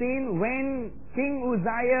 16, when King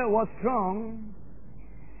Uzziah was strong,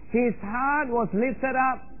 his heart was lifted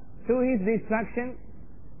up to his destruction,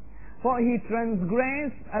 for he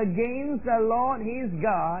transgressed against the Lord his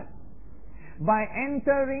God by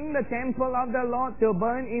entering the temple of the Lord to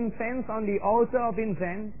burn incense on the altar of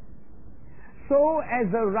incense. So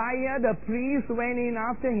Azariah the priest went in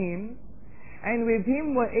after him, and with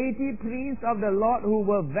him were 80 priests of the Lord who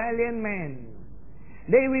were valiant men.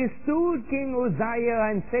 They withstood King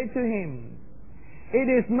Uzziah and said to him, "It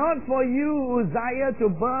is not for you, Uzziah, to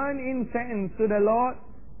burn incense to the Lord,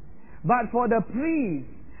 but for the priests,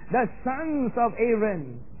 the sons of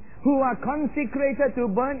Aaron, who are consecrated to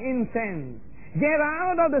burn incense. Get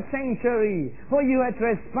out of the sanctuary, for you have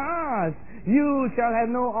trespassed. You shall have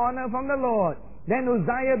no honor from the Lord." Then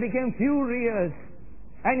Uzziah became furious,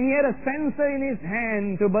 and he had a censer in his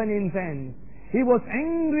hand to burn incense. He was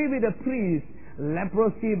angry with the priest.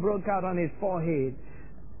 Leprosy broke out on his forehead,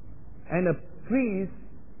 and the priest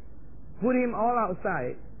put him all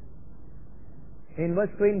outside. In verse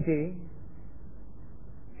 20,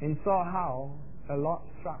 and saw how the Lord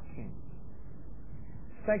struck him.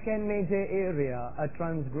 Second major area, a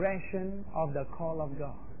transgression of the call of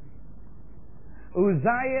God.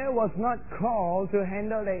 Uzziah was not called to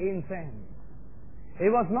handle the incense. It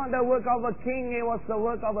was not the work of a king, it was the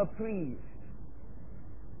work of a priest.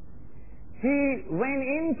 He went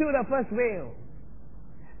into the first veil,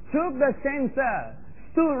 took the censer,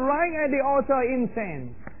 stood right at the altar of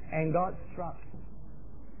incense, and God struck him.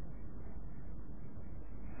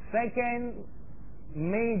 Second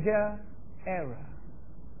major error.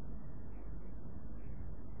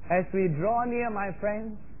 As we draw near, my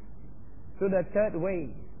friends, to the third way.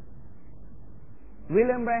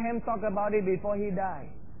 William Branham talked about it before he died.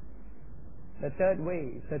 The third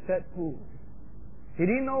way, the third pool. He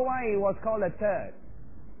didn't know why it was called a third.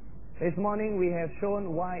 This morning we have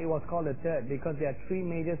shown why it was called a third, because there are three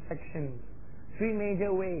major sections, three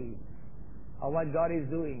major ways of what God is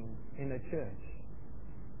doing in the church.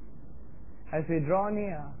 As we draw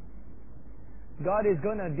near, God is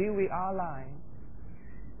going to deal with our life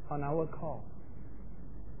on our call.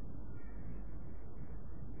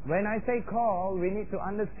 When I say call, we need to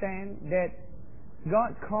understand that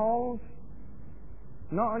God calls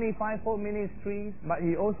not only fivefold ministries, but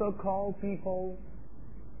He also called people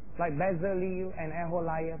like Bezalel and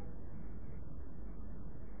Aholiab.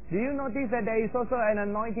 Do you notice that there is also an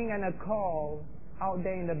anointing and a call out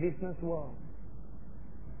there in the business world?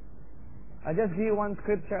 I just give you one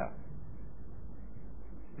scripture,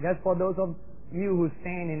 just for those of you who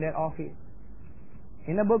stand in that office.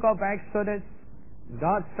 In the book of Exodus,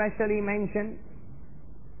 God specially mentioned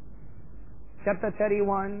chapter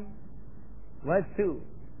 31, verse 2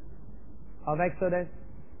 of Exodus.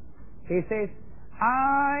 He says,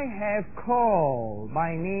 "I have called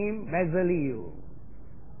by name Bezalel,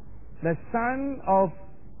 the son of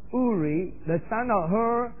Uri, the son of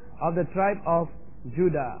Hur of the tribe of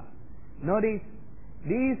Judah." Notice,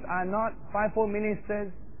 these are not fivefold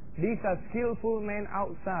ministers. These are skillful men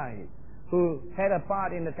outside who had a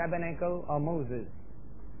part in the tabernacle of Moses.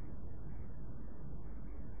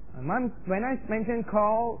 When I mention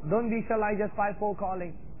call, don't visualize just fivefold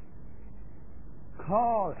calling.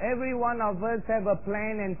 Call. Every one of us have a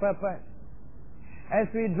plan and purpose. as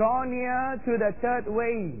we draw near to the third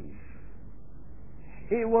wave,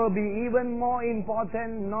 it will be even more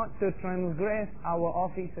important not to transgress our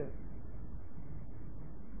offices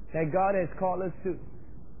that God has called us to.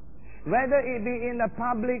 Whether it be in the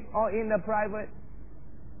public or in the private.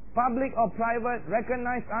 Public or private,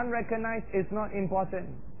 recognized, unrecognized, is not important.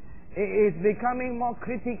 It is becoming more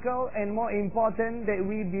critical and more important that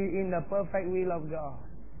we be in the perfect will of God.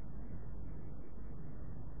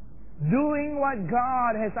 Doing what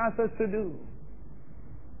God has asked us to do.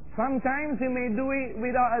 Sometimes you may do it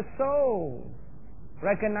without a soul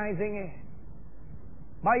recognizing it.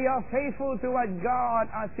 But you are faithful to what God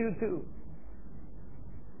asks you to.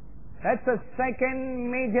 That's the second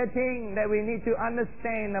major thing that we need to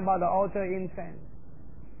understand about the altar incense.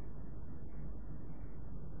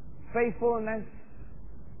 Faithfulness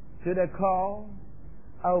to the call.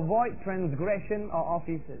 Avoid transgression of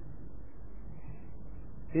offices.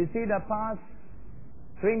 You see, the past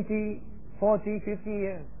 20, 40, 50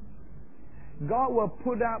 years, God will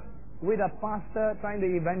put up with a pastor trying to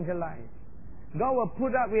evangelize. God will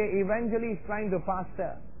put up with evangelists trying to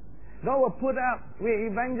pastor. God will put up with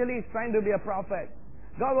evangelists trying to be a prophet.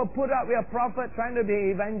 God will put up with a prophet trying to be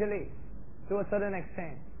an evangelist to a certain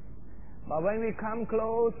extent. But when we come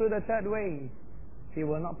close to the third wave, He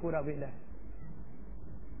will not put up with that.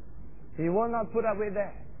 He will not put up with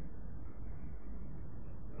that.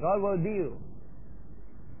 God will deal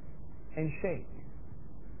and shake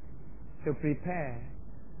to prepare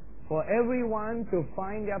for everyone to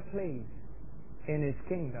find their place in His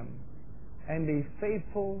kingdom and be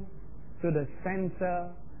faithful to the censer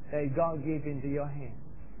that God gave into your hands.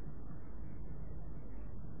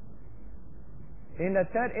 In the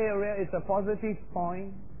third area, it's a positive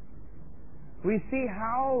point. We see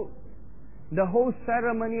how the whole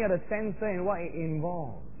ceremony of the censer and what it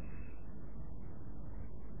involves.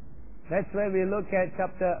 That's where we look at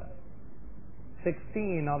chapter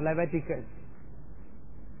 16 of Leviticus.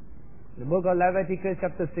 The book of Leviticus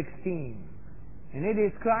chapter 16. And it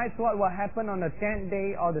describes what will happen on the 10th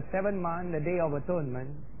day of the 7th month, the Day of Atonement.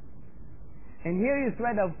 And here is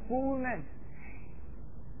where the fullness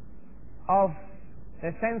of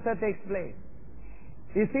the censer takes place.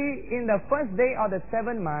 You see, in the first day of the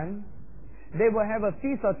 7th month, they will have a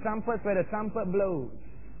feast of trumpets where the trumpet blows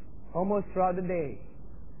almost throughout the day.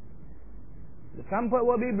 The trumpet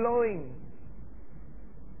will be blowing.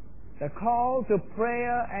 The call to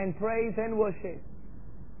prayer and praise and worship.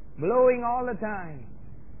 Blowing all the time.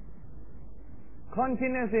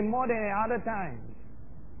 Continuously more than other times.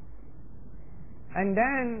 And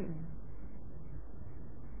then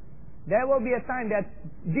there will be a time, there are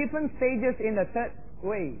different stages in the third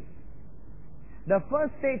wave. The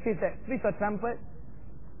first stage is the Feast of Trumpet.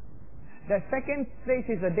 The second stage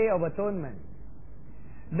is the Day of Atonement.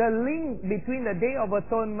 The link between the Day of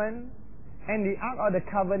Atonement and the Ark of the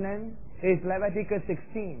Covenant is Leviticus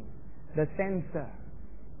 16, the censer.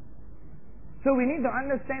 So we need to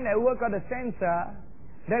understand the work of the censer,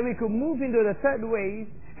 that we could move into the third wave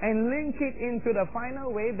and link it into the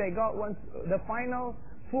final wave that God wants, the final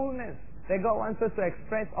fullness that God wants us to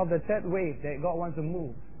express of the third wave that God wants to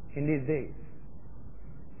move in these days.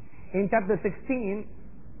 In chapter 16,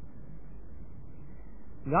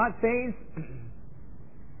 God says,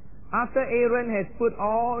 after Aaron has put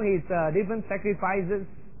all his different sacrifices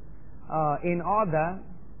in order,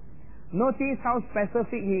 notice how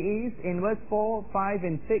specific he is in verse 4, 5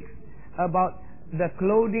 and 6 about the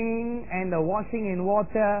clothing and the washing in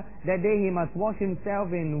water. That day he must wash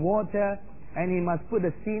himself in water and he must put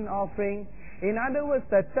the sin offering. In other words,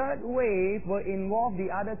 the third wave will involve the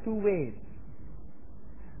other two waves.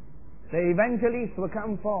 The evangelists will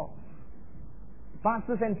come forth.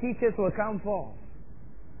 Pastors and teachers will come forth.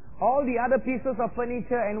 All the other pieces of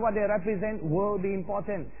furniture and what they represent will be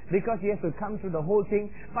important because he has to come through the whole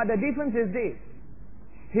thing. But the difference is this.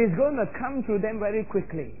 He's going to come through them very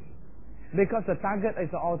quickly because the target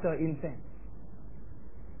is the altar incense.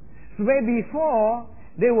 So where before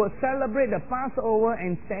they would celebrate the Passover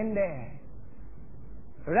and stand there.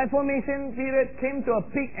 The Reformation period came to a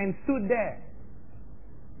peak and stood there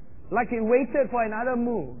like it waited for another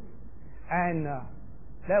move. And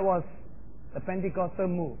that was the Pentecostal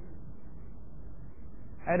move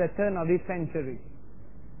at the turn of this century.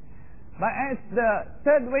 But as the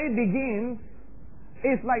third wave begins,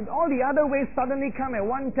 it's like all the other waves suddenly come at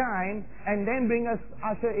one time and then bring us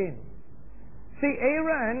usher in. See,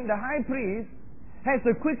 Aaron, the high priest, has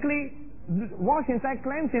to quickly wash himself,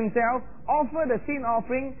 cleanse himself, offer the sin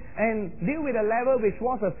offering, and deal with the level which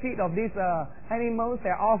was the feet of these animals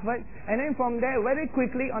that are offered. And then from there, very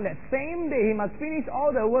quickly, on that same day, he must finish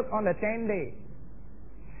all the work on the 10th day.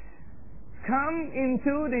 come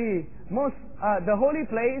into the holy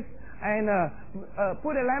place and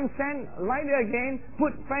put a lampstand, light it again,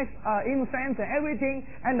 put fresh incense and everything,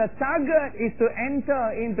 and the target is to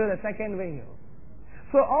enter into the second veil.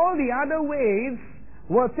 So all the other waves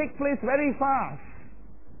will take place very fast.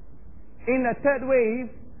 In the third wave,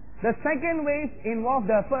 the second wave involves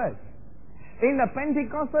the first. In the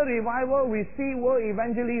Pentecostal revival, we see world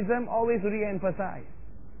evangelism always re-emphasized.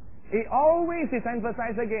 It always is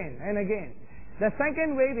emphasized again and again. The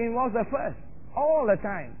second wave involves the first, all the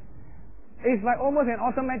time. It's like almost an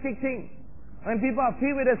automatic thing. When people are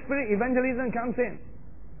filled with the Spirit, evangelism comes in.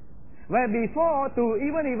 Where before, to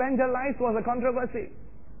even evangelize was a controversy.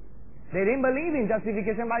 They didn't believe in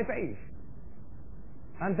justification by faith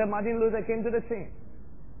until Martin Luther came to the scene.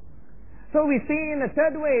 So we see in the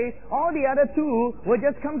third wave, all the other two will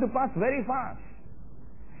just come to pass very fast.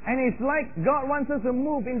 And it's like God wants us to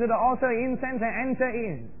move into the altar incense and enter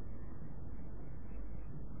in.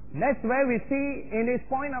 That's where we see in this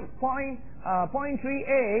point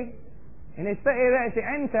 3a, in this third area, as you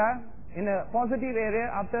enter in the positive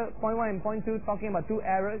area after point 1 and point 2, talking about two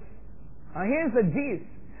errors. Here's the gist,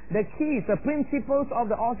 the keys, the principles of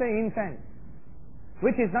the altar incense,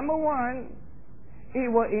 which is number 1, it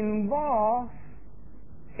will involve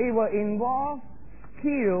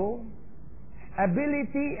skill,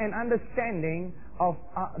 ability, and understanding of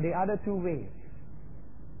the other two ways.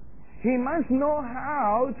 He must know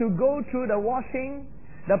how to go through the washing,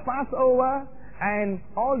 the Passover, and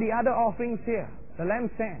all the other offerings here, the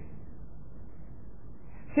lampstand.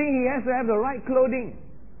 See, he has to have the right clothing.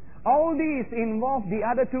 All these involve the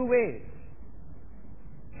other two ways.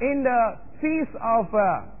 In the Feast of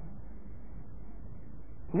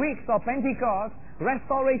Weeks of Pentecost,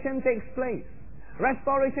 restoration takes place.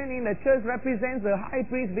 Restoration in the church represents the high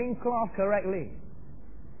priest being clothed correctly,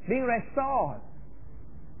 being restored.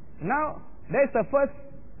 Now, that's the first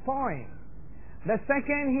point. The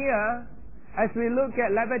second here, as we look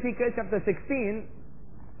at Leviticus chapter 16,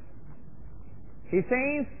 he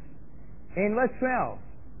says in verse 12,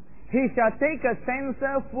 he shall take a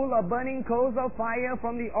censer full of burning coals of fire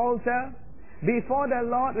from the altar before the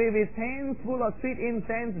Lord with his hands full of sweet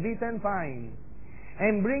incense beaten fine,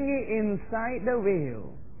 and bring it inside the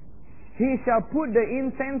veil. He shall put the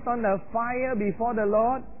incense on the fire before the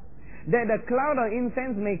Lord, that the cloud of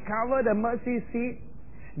incense may cover the mercy seat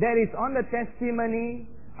that is on the testimony.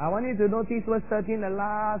 I want you to notice verse 13, the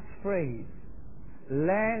last phrase.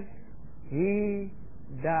 Let he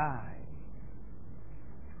die.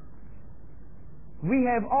 We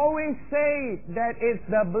have always said that it's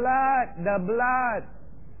the blood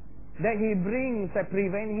that he brings that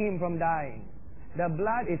prevent him from dying. The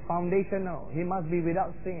blood is foundational. He must be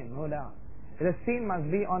without sin, no doubt. The sin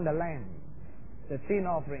must be on the lamb, the sin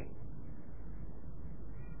offering.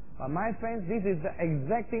 But my friends, this is the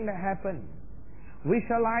exact thing that happened.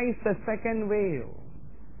 Visualize the second veil.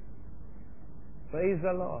 Praise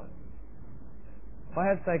the Lord.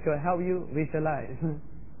 Perhaps I could help you visualize.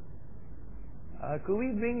 Could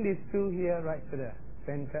we bring these two here right to the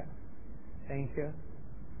center? Thank you.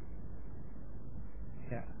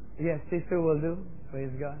 Yeah. Yes, these two will do.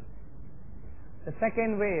 Praise God. The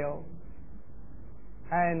second veil,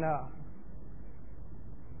 and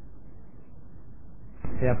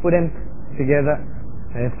put them together.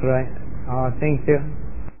 That's right. Oh, thank you.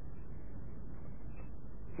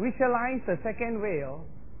 Visualize the second veil.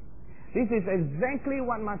 This is exactly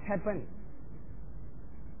what must happen.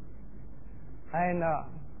 And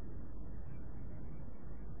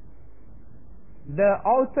the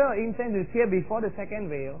altar incense is here before the second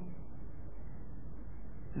veil.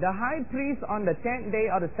 The high priest on the 10th day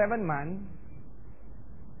of the 7th month,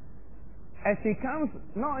 as he comes,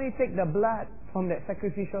 not only take the blood from that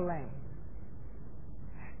sacrificial lamb.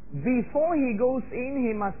 Before he goes in,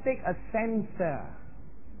 he must take a censer.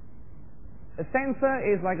 A censer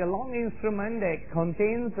is like a long instrument that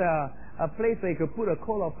contains a place where you could put a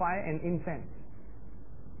coal of fire and incense.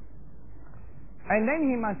 And then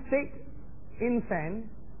he must take incense,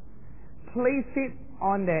 place it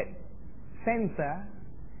on that censer,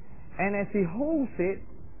 and as he holds it,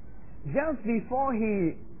 just before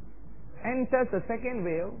he enters the second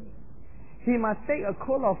veil, he must take a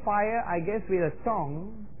coal of fire, I guess with a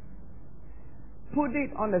tongue, put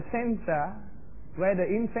it on the censer where the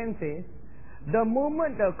incense is. The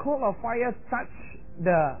moment the coal of fire touches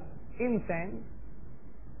the incense,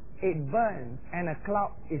 it burns and a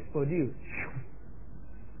cloud is produced.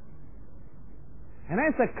 And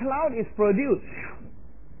as the cloud is produced,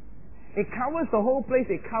 it covers the whole place,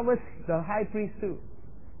 it covers the high priest too.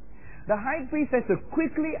 The high priest has to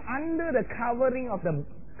quickly, under the covering of the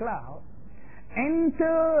cloud,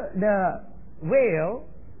 enter the whale,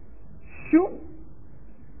 shoot,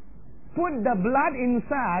 put the blood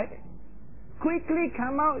inside, quickly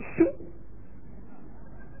come out, shoot.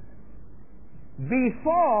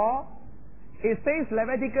 Before, it says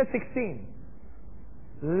Leviticus 16,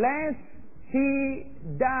 lest he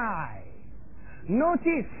die.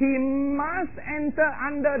 Notice, he must enter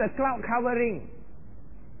under the cloud covering.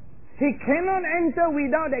 He cannot enter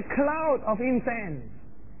without a cloud of incense.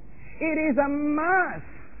 It is a must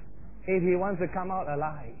if he wants to come out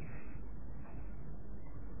alive.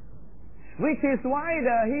 Which is why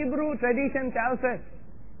the Hebrew tradition tells us,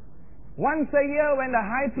 once a year when the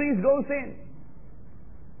high priest goes in,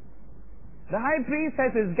 the high priest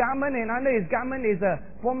has his garment, and under his garment is a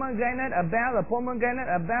pomegranate, a bell, a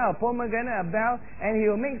pomegranate, a bell, a pomegranate, a bell, and he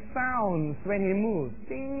will make sounds when he moves.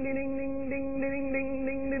 Ding, ding, ding, ding, ding, ding, ding,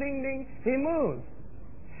 ding, ding, ding. He moves.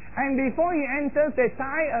 And before he enters, they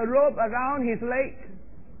tie a rope around his leg,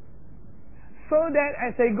 so that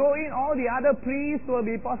as they go in, all the other priests will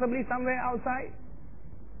be possibly somewhere outside,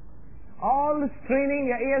 all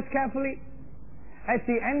straining their ears carefully. As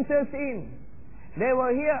he enters in, they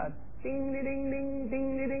will hear ding, ding, ding,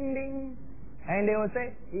 ding, ding, ding, ding, and they will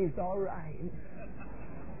say, "He's all right."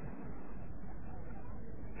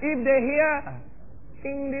 If they hear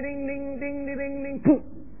ding, ding, ding, ding, ding, ding, ding, poof,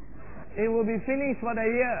 it will be finished for the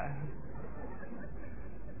year.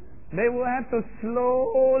 They will have to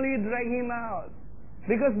slowly drag him out,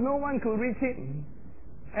 because no one could reach him.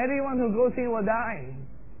 Everyone who goes in will die,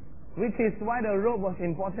 which is why the rope was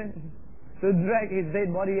important, to drag his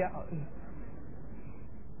dead body out.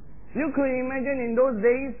 You could imagine in those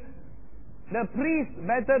days, the priest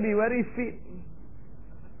better be very fit.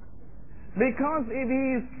 Because if he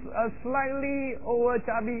is a slightly over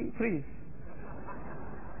chubby priest,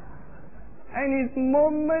 and his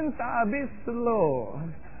movements are a bit slow.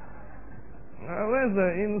 Where's the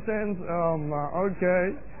incense?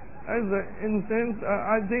 Okay. Where's the incense?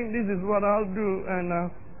 I think this is what I'll do.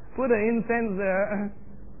 And put the incense there.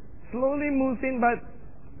 Slowly moves in, but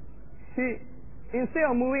he, instead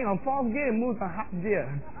of moving on fourth gear, moves on half gear.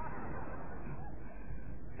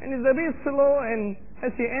 And it's a bit slow, and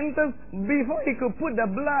as he enters, before he could put the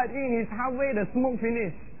blood in, he's halfway, the smoke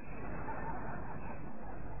finished.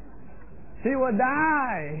 He will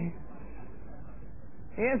die.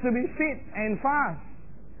 He has to be fit and fast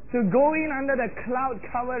to go in under the cloud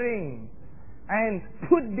covering and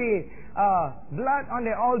put the blood on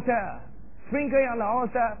the altar, sprinkle it on the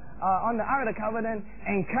altar, on the Ark of the Covenant,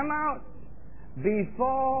 and come out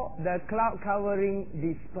before the cloud covering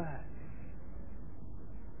dispersed.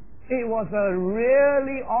 It was a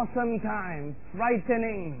really awesome time,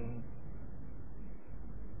 frightening.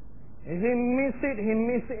 If he missed it, he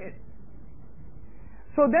missed it.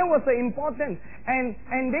 So that was the importance, and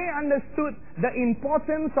they understood the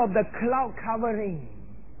importance of the cloud covering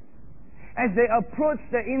as they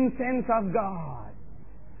approached the incense of God,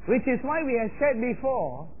 which is why we have said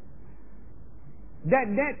before that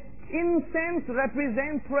incense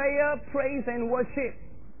represents prayer, praise, and worship,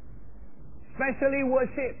 especially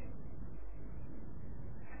worship.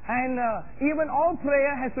 And even all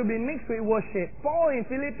prayer has to be mixed with worship. Paul in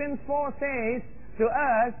Philippians 4 says to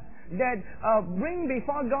us that bring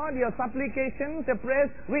before God your supplications, your prayers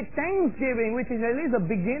with thanksgiving, which is at least the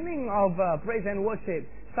beginning of praise and worship.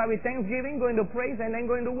 Start with thanksgiving, go into praise, and then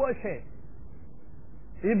go into worship.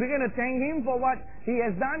 You begin to thank Him for what He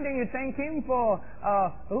has done, then you thank Him for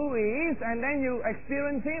who He is, and then you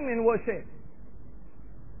experience Him in worship.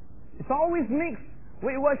 It's always mixed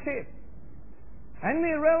with worship. And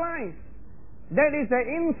we realize that is the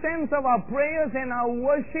incense of our prayers and our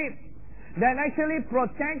worship that actually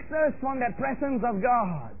protects us from the presence of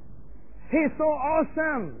God. He's so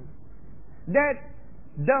awesome that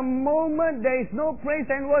the moment there is no praise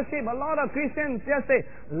and worship, a lot of Christians just say,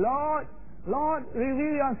 Lord,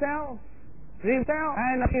 reveal yourself.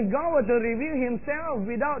 And if God were to reveal Himself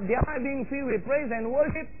without their heart being filled with praise and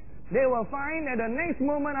worship, they will find at the next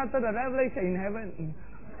moment after the revelation in heaven.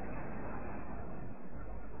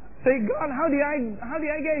 Say, God, how did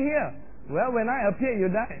I get here? Well, when I appeared, you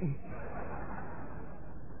died.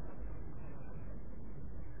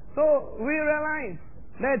 So we realize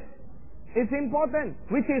that it's important,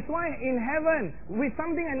 which is why in heaven, with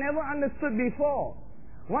something I never understood before,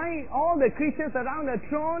 why all the creatures around the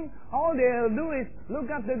throne, all they'll do is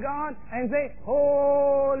look up to God and say,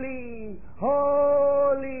 Holy,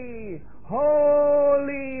 holy,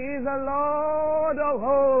 holy is the Lord of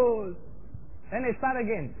hosts. Then they start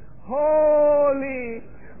again. Holy,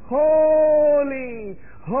 holy,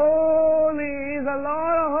 holy is the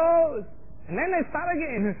Lord of hosts. And then they start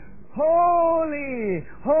again. Holy,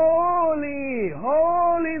 holy,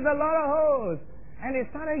 holy is the the Lord of hosts. And they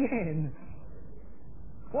start again.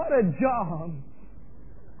 What a job.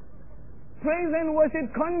 Praise and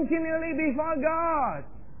worship continually before God.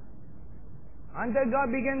 Until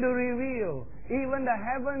God began to reveal, even the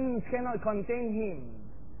heavens cannot contain Him.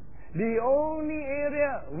 The only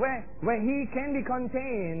area where He can be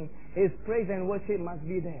contained is praise and worship must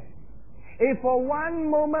be there. If for one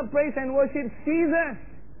moment praise and worship ceases,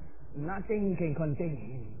 nothing can contain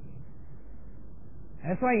Him.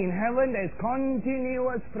 That's why in heaven there is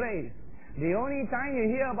continuous praise. The only time you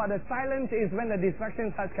hear about the silence is when the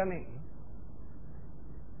distraction starts coming.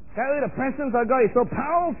 Tell you the presence of God is so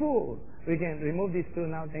powerful. We can remove these two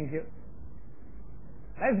now, thank you.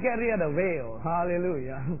 Let's get rid of the veil.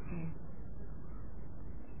 Hallelujah.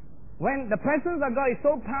 When the presence of God is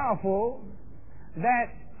so powerful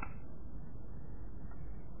that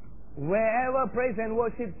wherever praise and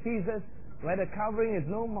worship ceases, where the covering is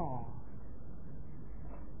no more,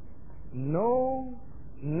 nothing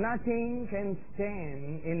can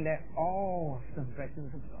stand in that awesome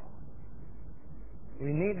presence of God.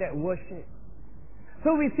 We need that worship.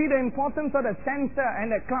 So we see the importance of the censer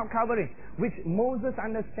and the cloud covering, which Moses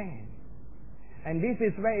understands. And this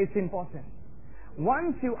is where it's important.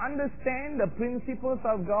 Once you understand the principles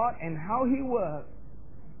of God and how He works,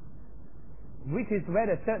 which is where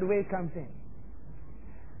the third way comes in.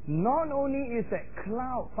 Not only is that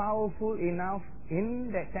cloud powerful enough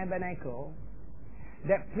in that tabernacle,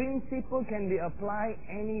 that principle can be applied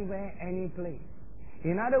anywhere, any place.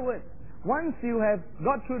 In other words, once you have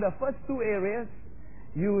got through the first two areas,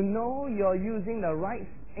 you know you're using the right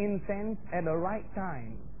incense at the right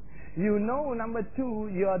time. You know, number two,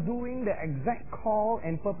 you're doing the exact call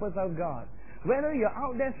and purpose of God. Whether you're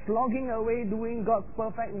out there slogging away doing God's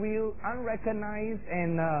perfect will, unrecognized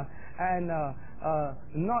and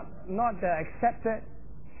not accepted,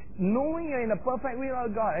 knowing you're in the perfect will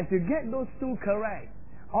of God, as you get those two correct,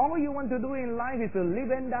 all you want to do in life is to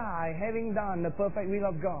live and die having done the perfect will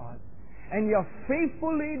of God. And you're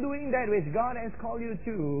faithfully doing that which God has called you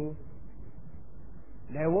to,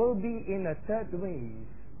 there will be in the third way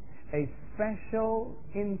a special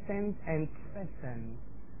incense and presence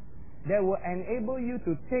that will enable you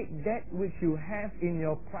to take that which you have in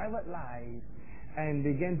your private life and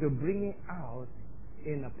begin to bring it out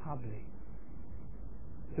in the public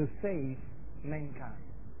to save mankind.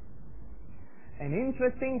 An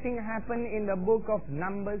interesting thing happened in the book of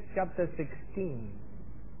Numbers chapter 16.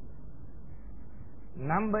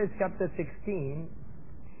 Numbers chapter 16,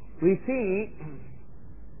 we see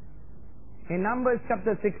in Numbers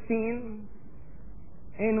chapter 16,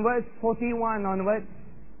 in verse 41 onwards,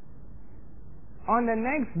 on the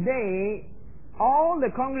next day, all the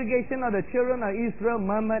congregation of the children of Israel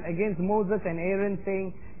murmured against Moses and Aaron,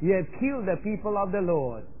 saying, "You have killed the people of the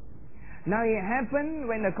Lord." Now it happened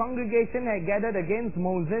when the congregation had gathered against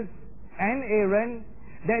Moses and Aaron,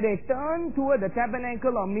 that they turned toward the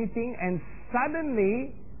tabernacle of meeting, and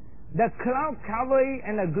suddenly the cloud covered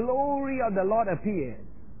and the glory of the Lord appeared.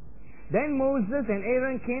 Then Moses and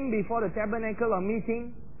Aaron came before the tabernacle of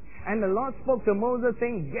meeting, and the Lord spoke to Moses,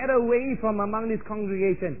 saying, "Get away from among this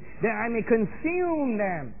congregation, that I may consume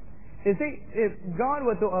them." You see, if God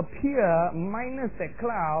were to appear minus the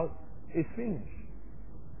cloud, it's finished.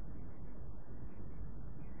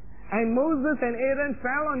 And Moses and Aaron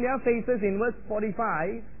fell on their faces in verse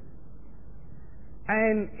 45.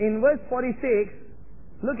 And in verse 46,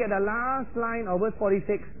 look at the last line of verse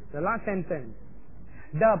 46, the last sentence.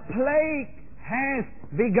 The plague has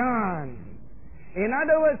begun. In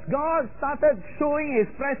other words, God started showing His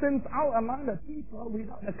presence out among the people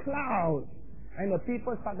without the cloud. And the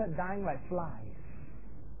people started dying like flies.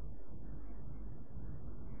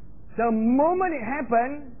 The moment it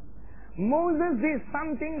happened, Moses did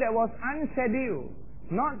something that was unscheduled,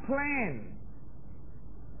 not planned.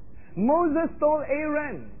 Moses told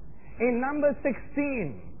Aaron in Numbers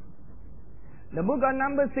 16, the book of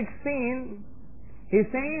Numbers 16, he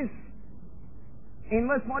says in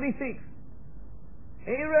verse 46,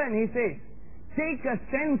 Aaron, he says, take a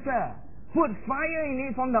censer, put fire in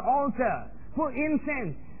it from the altar, put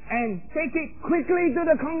incense, and take it quickly to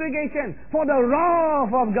the congregation, for the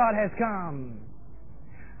wrath of God has come.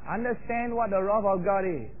 Understand what the wrath of God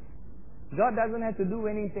is. God doesn't have to do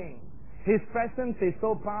anything. His presence is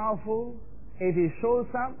so powerful, if He shows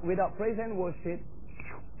up without praise and worship,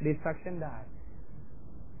 destruction dies.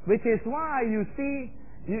 Which is why you see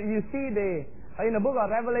in the book of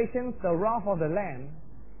Revelation, the wrath of the Lamb.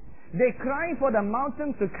 They cried for the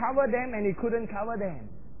mountains to cover them, and He couldn't cover them.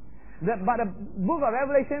 But the book of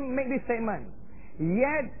Revelation makes this statement,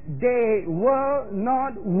 yet they will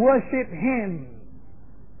not worship Him.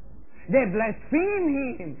 They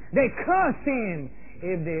blaspheme Him. They curse Him.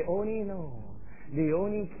 If they only know, the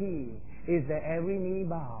only key is that every knee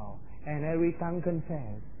bow and every tongue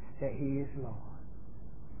confess that He is Lord.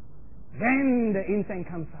 Then the incense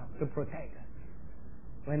comes up to protect us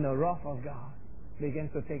when the wrath of God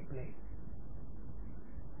begins to take place.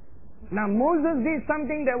 Now Moses did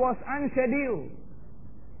something that was unscheduled.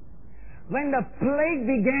 When the plague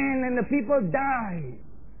began and the people died,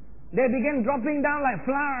 they began dropping down like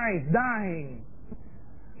flies, dying.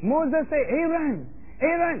 Moses said, Aaron,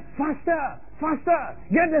 faster,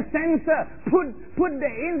 get the censer, put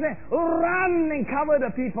the incense, run and cover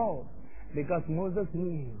the people. Because Moses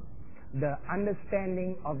knew the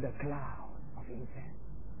understanding of the cloud of incense.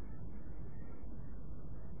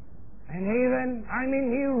 And Aaron,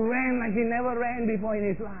 he ran like he never ran before in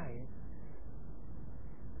his life.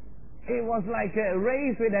 It was like a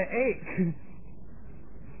race with an egg.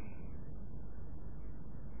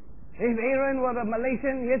 If Aaron were a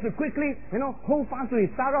Malaysian, he has to quickly, hold fast to his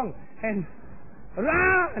sarong and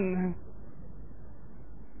run.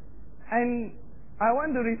 And I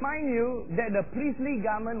want to remind you that the priestly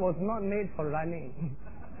garment was not made for running.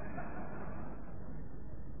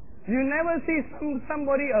 You never see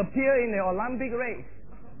somebody appear in the Olympic race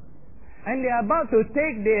and they are about to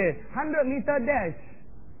take the 100-meter dash,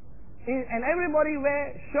 and everybody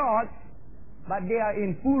wears shorts, but they are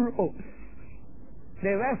in full ropes.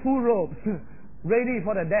 They wear full ropes, ready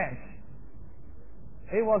for the dash.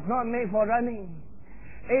 It was not made for running.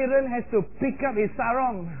 Aaron has to pick up his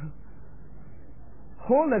sarong,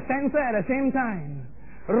 hold the censer at the same time,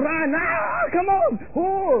 run, come on,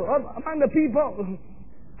 among the people.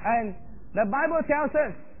 And the Bible tells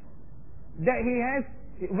us that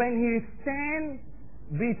when he stands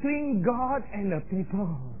between God and the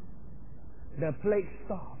people, the plague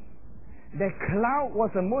stopped. The cloud was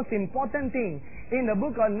the most important thing. In the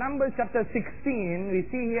book of Numbers chapter 16, we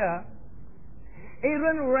see here,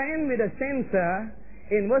 Aaron ran with a censer.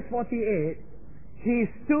 In verse 48, he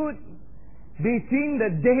stood between the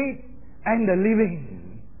dead and the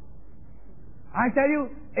living. I tell you,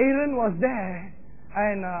 Aaron was there.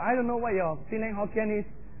 And I don't know what your Penang Hokkien is,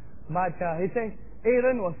 but he says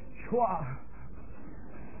Aaron was chua,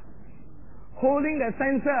 holding the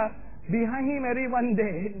censer. Behind him everyone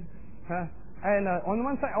dead, and on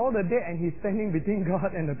one side all the dead, and he's standing between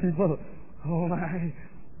God and the people. Oh my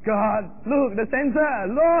God, look, the censer,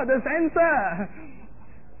 Lord, the censer.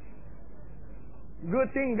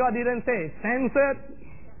 Good thing God didn't say censored,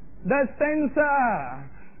 the censer.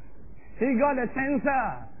 He got the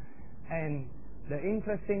censer. And the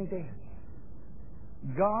interesting thing,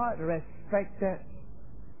 God respected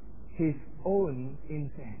His own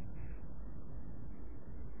incense.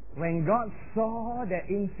 When God saw the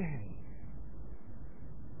incense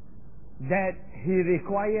that He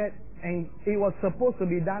required, and it was supposed to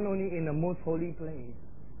be done only in the most holy place,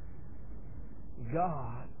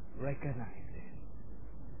 God recognized it.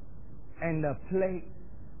 And the plague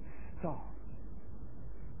stopped.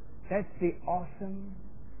 That's the awesome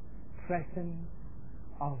presence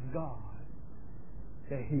of God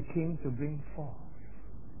that He came to bring forth.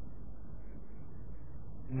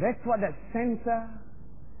 That's what that censer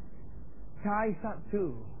ties up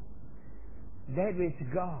to, that which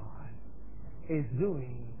God is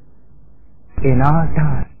doing in our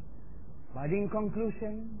time. But in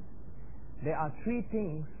conclusion, there are three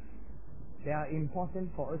things that are important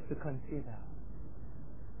for us to consider.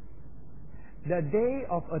 The Day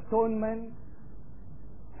of Atonement,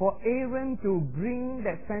 for Aaron to bring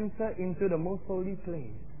that censer into the most holy place,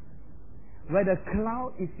 where the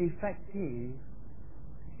cloud is effective,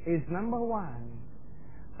 is number one,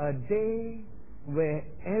 a day where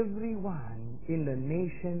everyone in the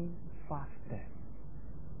nation fasted.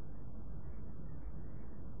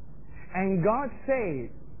 And God said,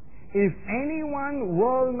 if anyone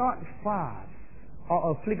will not fast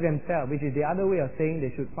or afflict themselves, which is the other way of saying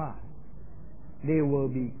they should fast, they will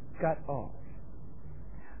be cut off.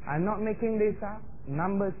 I'm not making this up.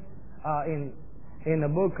 Numbers in the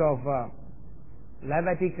book of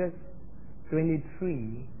Leviticus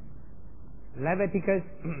 23. Leviticus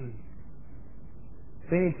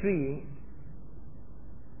 23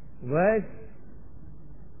 verse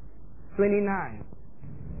 29.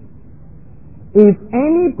 If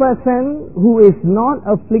any person who is not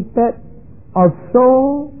afflicted of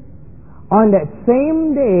soul, on that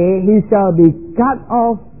same day he shall be cut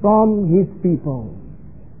off from his people.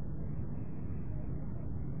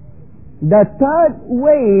 The third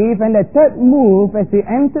wave and the third move as we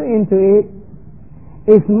enter into it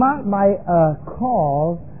is marked by a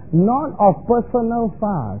call not of personal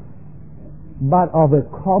fast, but of a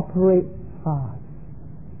corporate fast.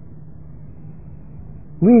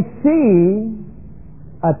 we see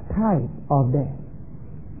a type of that.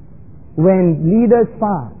 When leaders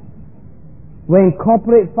fast, when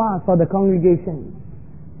corporate fast for the congregation,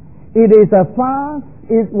 it is a fast,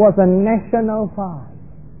 it was a national fast.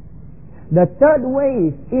 The third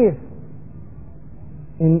wave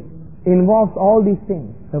involves all these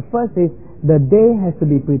things. The first is the day has to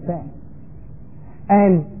be prepared.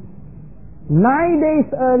 And 9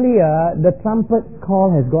 days earlier, the trumpet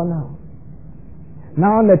call has gone out.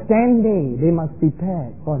 Now on the 10th day, they must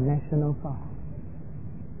prepare for national fast.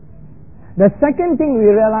 The second thing we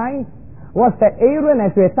realized was that Aaron,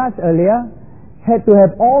 as we touched earlier, had to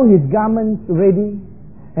have all his garments ready,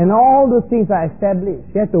 and all those things are established.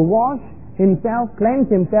 He had to wash himself, cleanse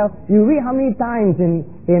himself. You read how many times in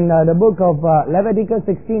the book of Leviticus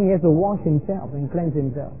 16, he has to wash himself and cleanse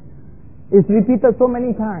himself. It's repeated so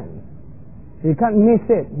many times. You can't miss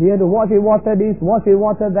it. He had to wash with water this, wash with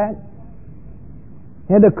water that.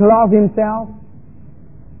 He had to clothe himself.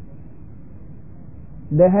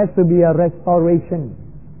 There has to be a restoration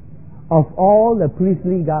of all the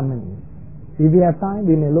priestly garments. If we have time,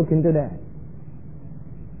 we may look into that.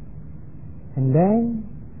 And then,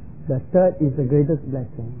 the third is the greatest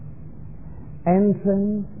blessing.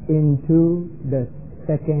 Entrance into the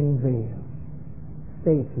second veil.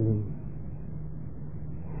 Safely.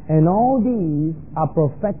 And all these are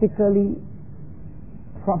prophetically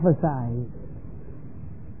prophesied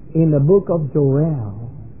in the book of Joel.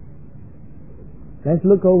 Let's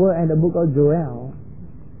look over at the book of Joel,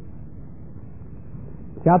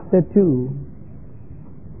 chapter 2.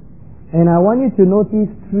 And I want you to notice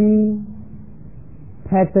 3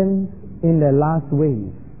 patterns in the last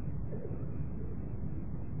wave.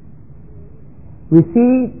 We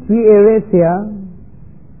see 3 areas here.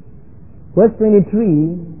 Verse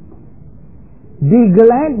 23, be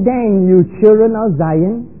glad then, you children of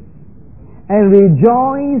Zion, and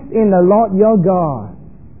rejoice in the Lord your God.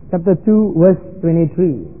 Chapter 2, verse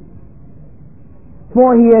 23.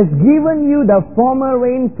 For he has given you the former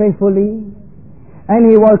rain faithfully,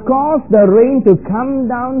 and he will cause the rain to come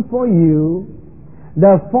down for you,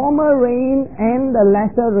 the former rain and the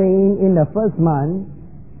latter rain in the first month.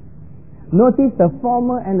 Notice the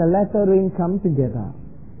former and the latter rain come together.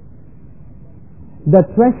 The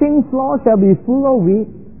threshing floor shall be full of wheat,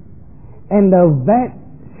 and the vat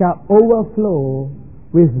shall overflow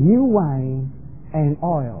with new wine and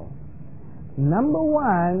oil. Number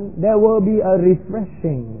 1, there will be a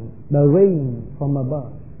refreshing, the rain from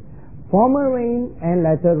above. Former rain and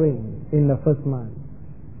latter rain in the first month.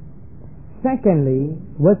 Secondly,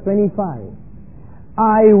 verse 25,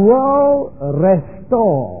 I will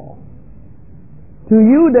restore to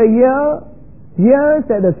you the years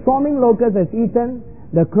that the swarming locust has eaten,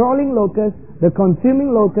 the crawling locust, the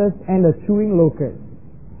consuming locust, and the chewing locust.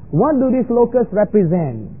 What do these locusts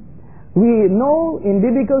represent? We know in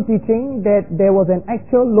biblical teaching that there was an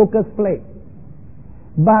actual locust plague.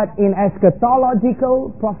 But in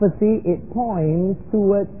eschatological prophecy, it points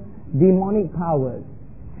towards demonic powers.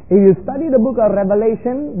 If you study the book of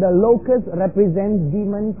Revelation, the locust represents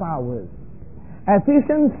demon powers.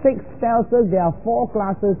 Ephesians 6 tells us there are 4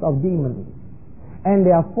 classes of demons, and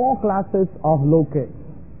there are 4 classes of locusts.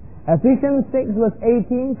 Ephesians 6 verse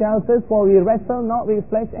 18 tells us, for we wrestle not with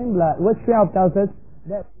flesh and blood. Verse 12 tells us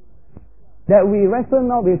that we wrestle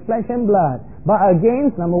not with flesh and blood, but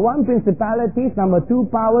against, number 1, principalities, number 2,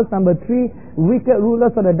 powers, number 3, wicked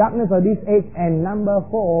rulers of the darkness of this age, and number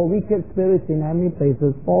 4, wicked spirits in heavenly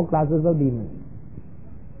places. 4 classes of demons.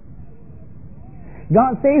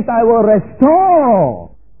 God says, I will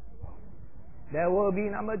restore. There will be,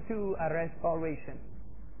 number 2, a restoration.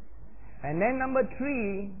 And then number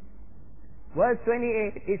 3, verse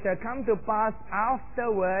 28, it shall come to pass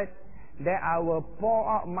afterward that I will pour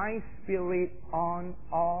out my spirit on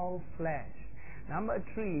all flesh. Number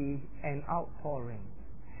 3, an outpouring.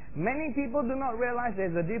 Many people do not realize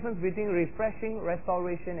there's a difference between refreshing,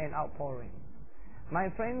 restoration, and outpouring. My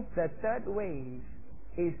friends, the third wave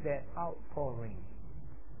is that outpouring.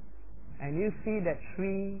 And you see that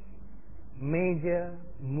 3 major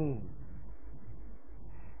moves.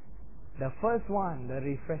 The first one, the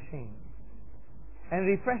refreshing. And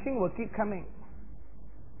refreshing will keep coming.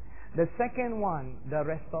 The second one, the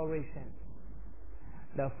restoration.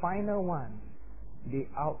 The final one, the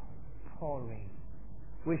outpouring,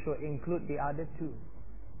 which will include the other 2.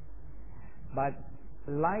 But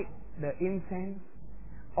like the incense,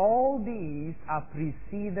 all these are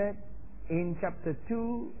preceded in chapter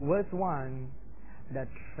 2, verse 1, the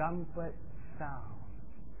trumpet sound.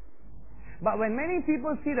 But when many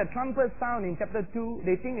people see the trumpet sound in chapter 2,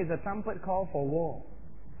 they think it's a trumpet call for war.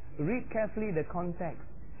 Read carefully the context.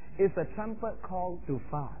 is a trumpet call to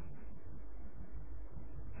fast.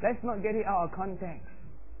 Let's not get it out of context.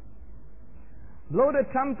 Blow the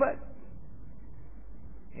trumpet.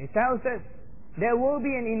 It tells us there will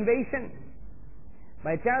be an invasion.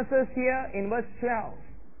 But it tells us here in verse 12,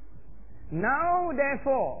 now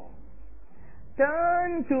therefore,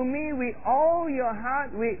 turn to me with all your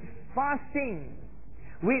heart, with fasting,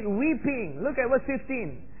 with weeping. Look at verse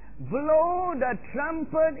 15. Blow the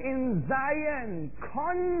trumpet in Zion,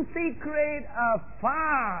 consecrate a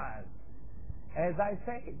fast. As I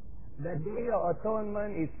said, the Day of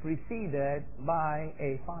Atonement is preceded by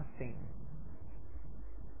a fasting.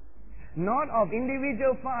 Not of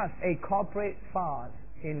individual fast, a corporate fast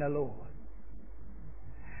in the Lord.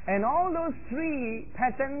 And all those three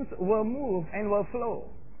patterns will move and will flow.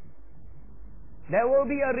 There will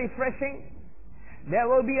be a refreshing, there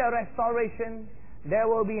will be a restoration, there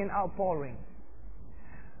will be an outpouring.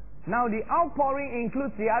 Now the outpouring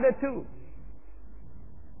includes the other two.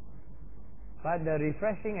 But the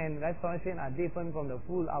refreshing and restoration are different from the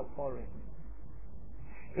full outpouring.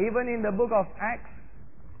 Even in the book of Acts,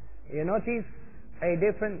 you notice a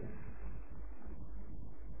difference.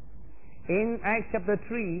 In Acts chapter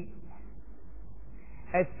 3,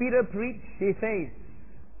 as Peter preached, he says,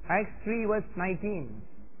 Acts 3 verse 19,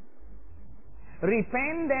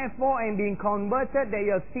 repent therefore and be converted that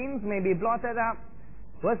your sins may be blotted up.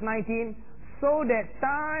 Verse 19, so that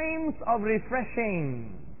times of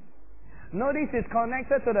refreshing. Notice it's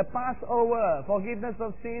connected to the Passover, forgiveness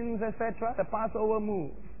of sins, etc. The Passover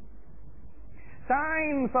move.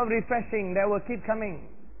 Times of refreshing that will keep coming.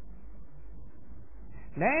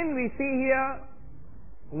 Then we see here,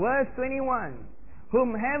 verse 21,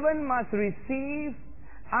 whom heaven must receive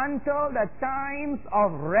until the times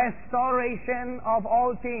of restoration of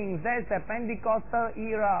all things. That's the Pentecostal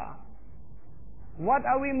era. What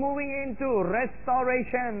are we moving into?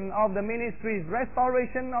 Restoration of the ministries,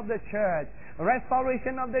 restoration of the church,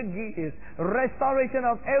 restoration of the gifts, restoration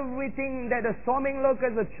of everything that the swarming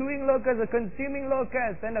locusts, the chewing locusts, the consuming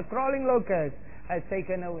locusts, and the crawling locusts has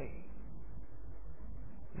taken away.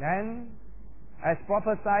 Then, as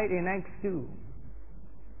prophesied in Acts 2,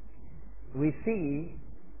 we see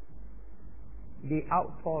the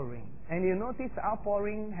outpouring. And you notice the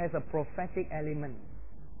outpouring has a prophetic element.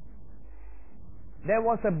 There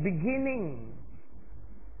was a beginning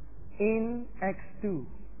in Acts 2,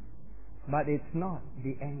 but it's not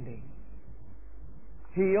the ending.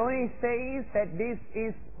 He only says that this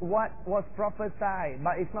is what was prophesied,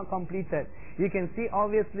 but it's not completed. You can see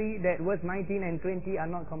obviously that verse 19 and 20 are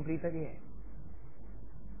not completed yet.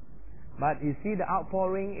 But you see the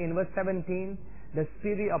outpouring in verse 17, the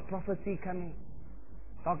spirit of prophecy coming,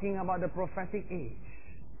 talking about the prophetic age.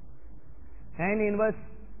 And in verse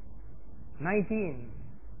 18,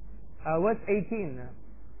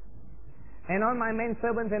 and on my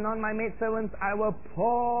menservants and on my maidservants I will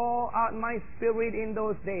pour out my spirit in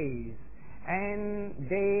those days, and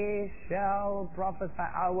they shall prophesy.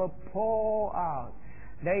 I will pour out.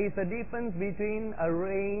 There is a difference between a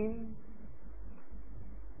rain,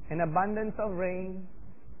 an abundance of rain,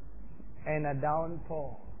 and a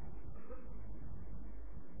downpour.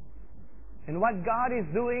 And what God is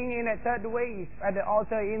doing in a third wave at the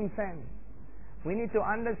altar incense, we need to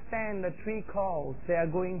understand the three calls that are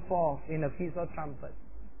going forth in the Feast of Trumpets.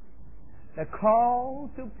 The call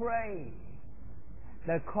to pray,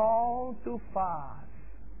 the call to fast,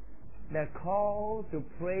 the call to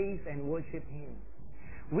praise and worship Him.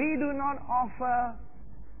 We do not offer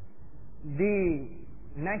the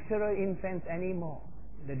natural incense anymore.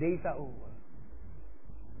 The days are over.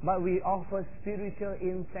 But we offer spiritual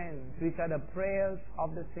incense, which are the prayers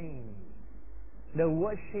of the saints, the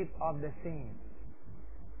worship of the saints.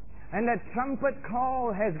 And the trumpet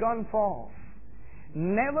call has gone forth.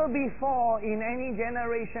 Never before in any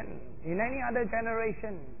generation, in any other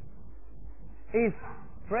generation, is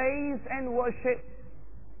praise and worship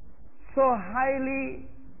so highly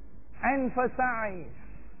emphasized.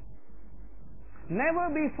 Never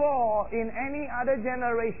before in any other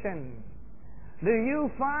generation do you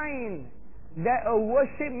find that a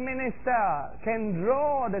worship minister can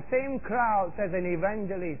draw the same crowds as an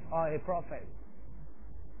evangelist or a prophet.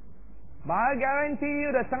 But I guarantee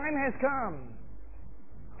you the time has come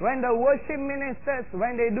when the worship ministers,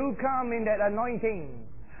 when they do come in that anointing,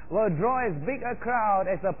 will draw as big a crowd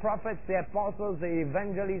as the prophets, the apostles, the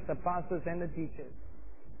evangelists, the pastors, and the teachers.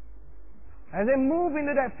 As they move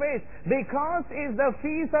into that phase, because it's the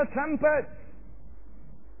Feast of Trumpets.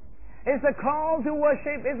 It's a call to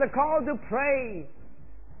worship, it's a call to pray.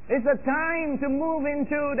 It's a time to move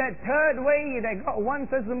into that third way that God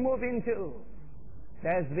wants us to move into.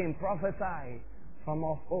 That has been prophesied from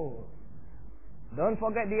of old. Don't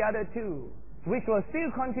forget the other two, which will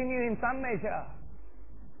still continue in some measure.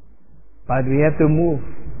 But we have to move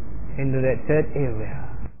into that third area.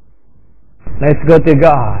 Let's go to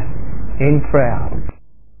God in prayer.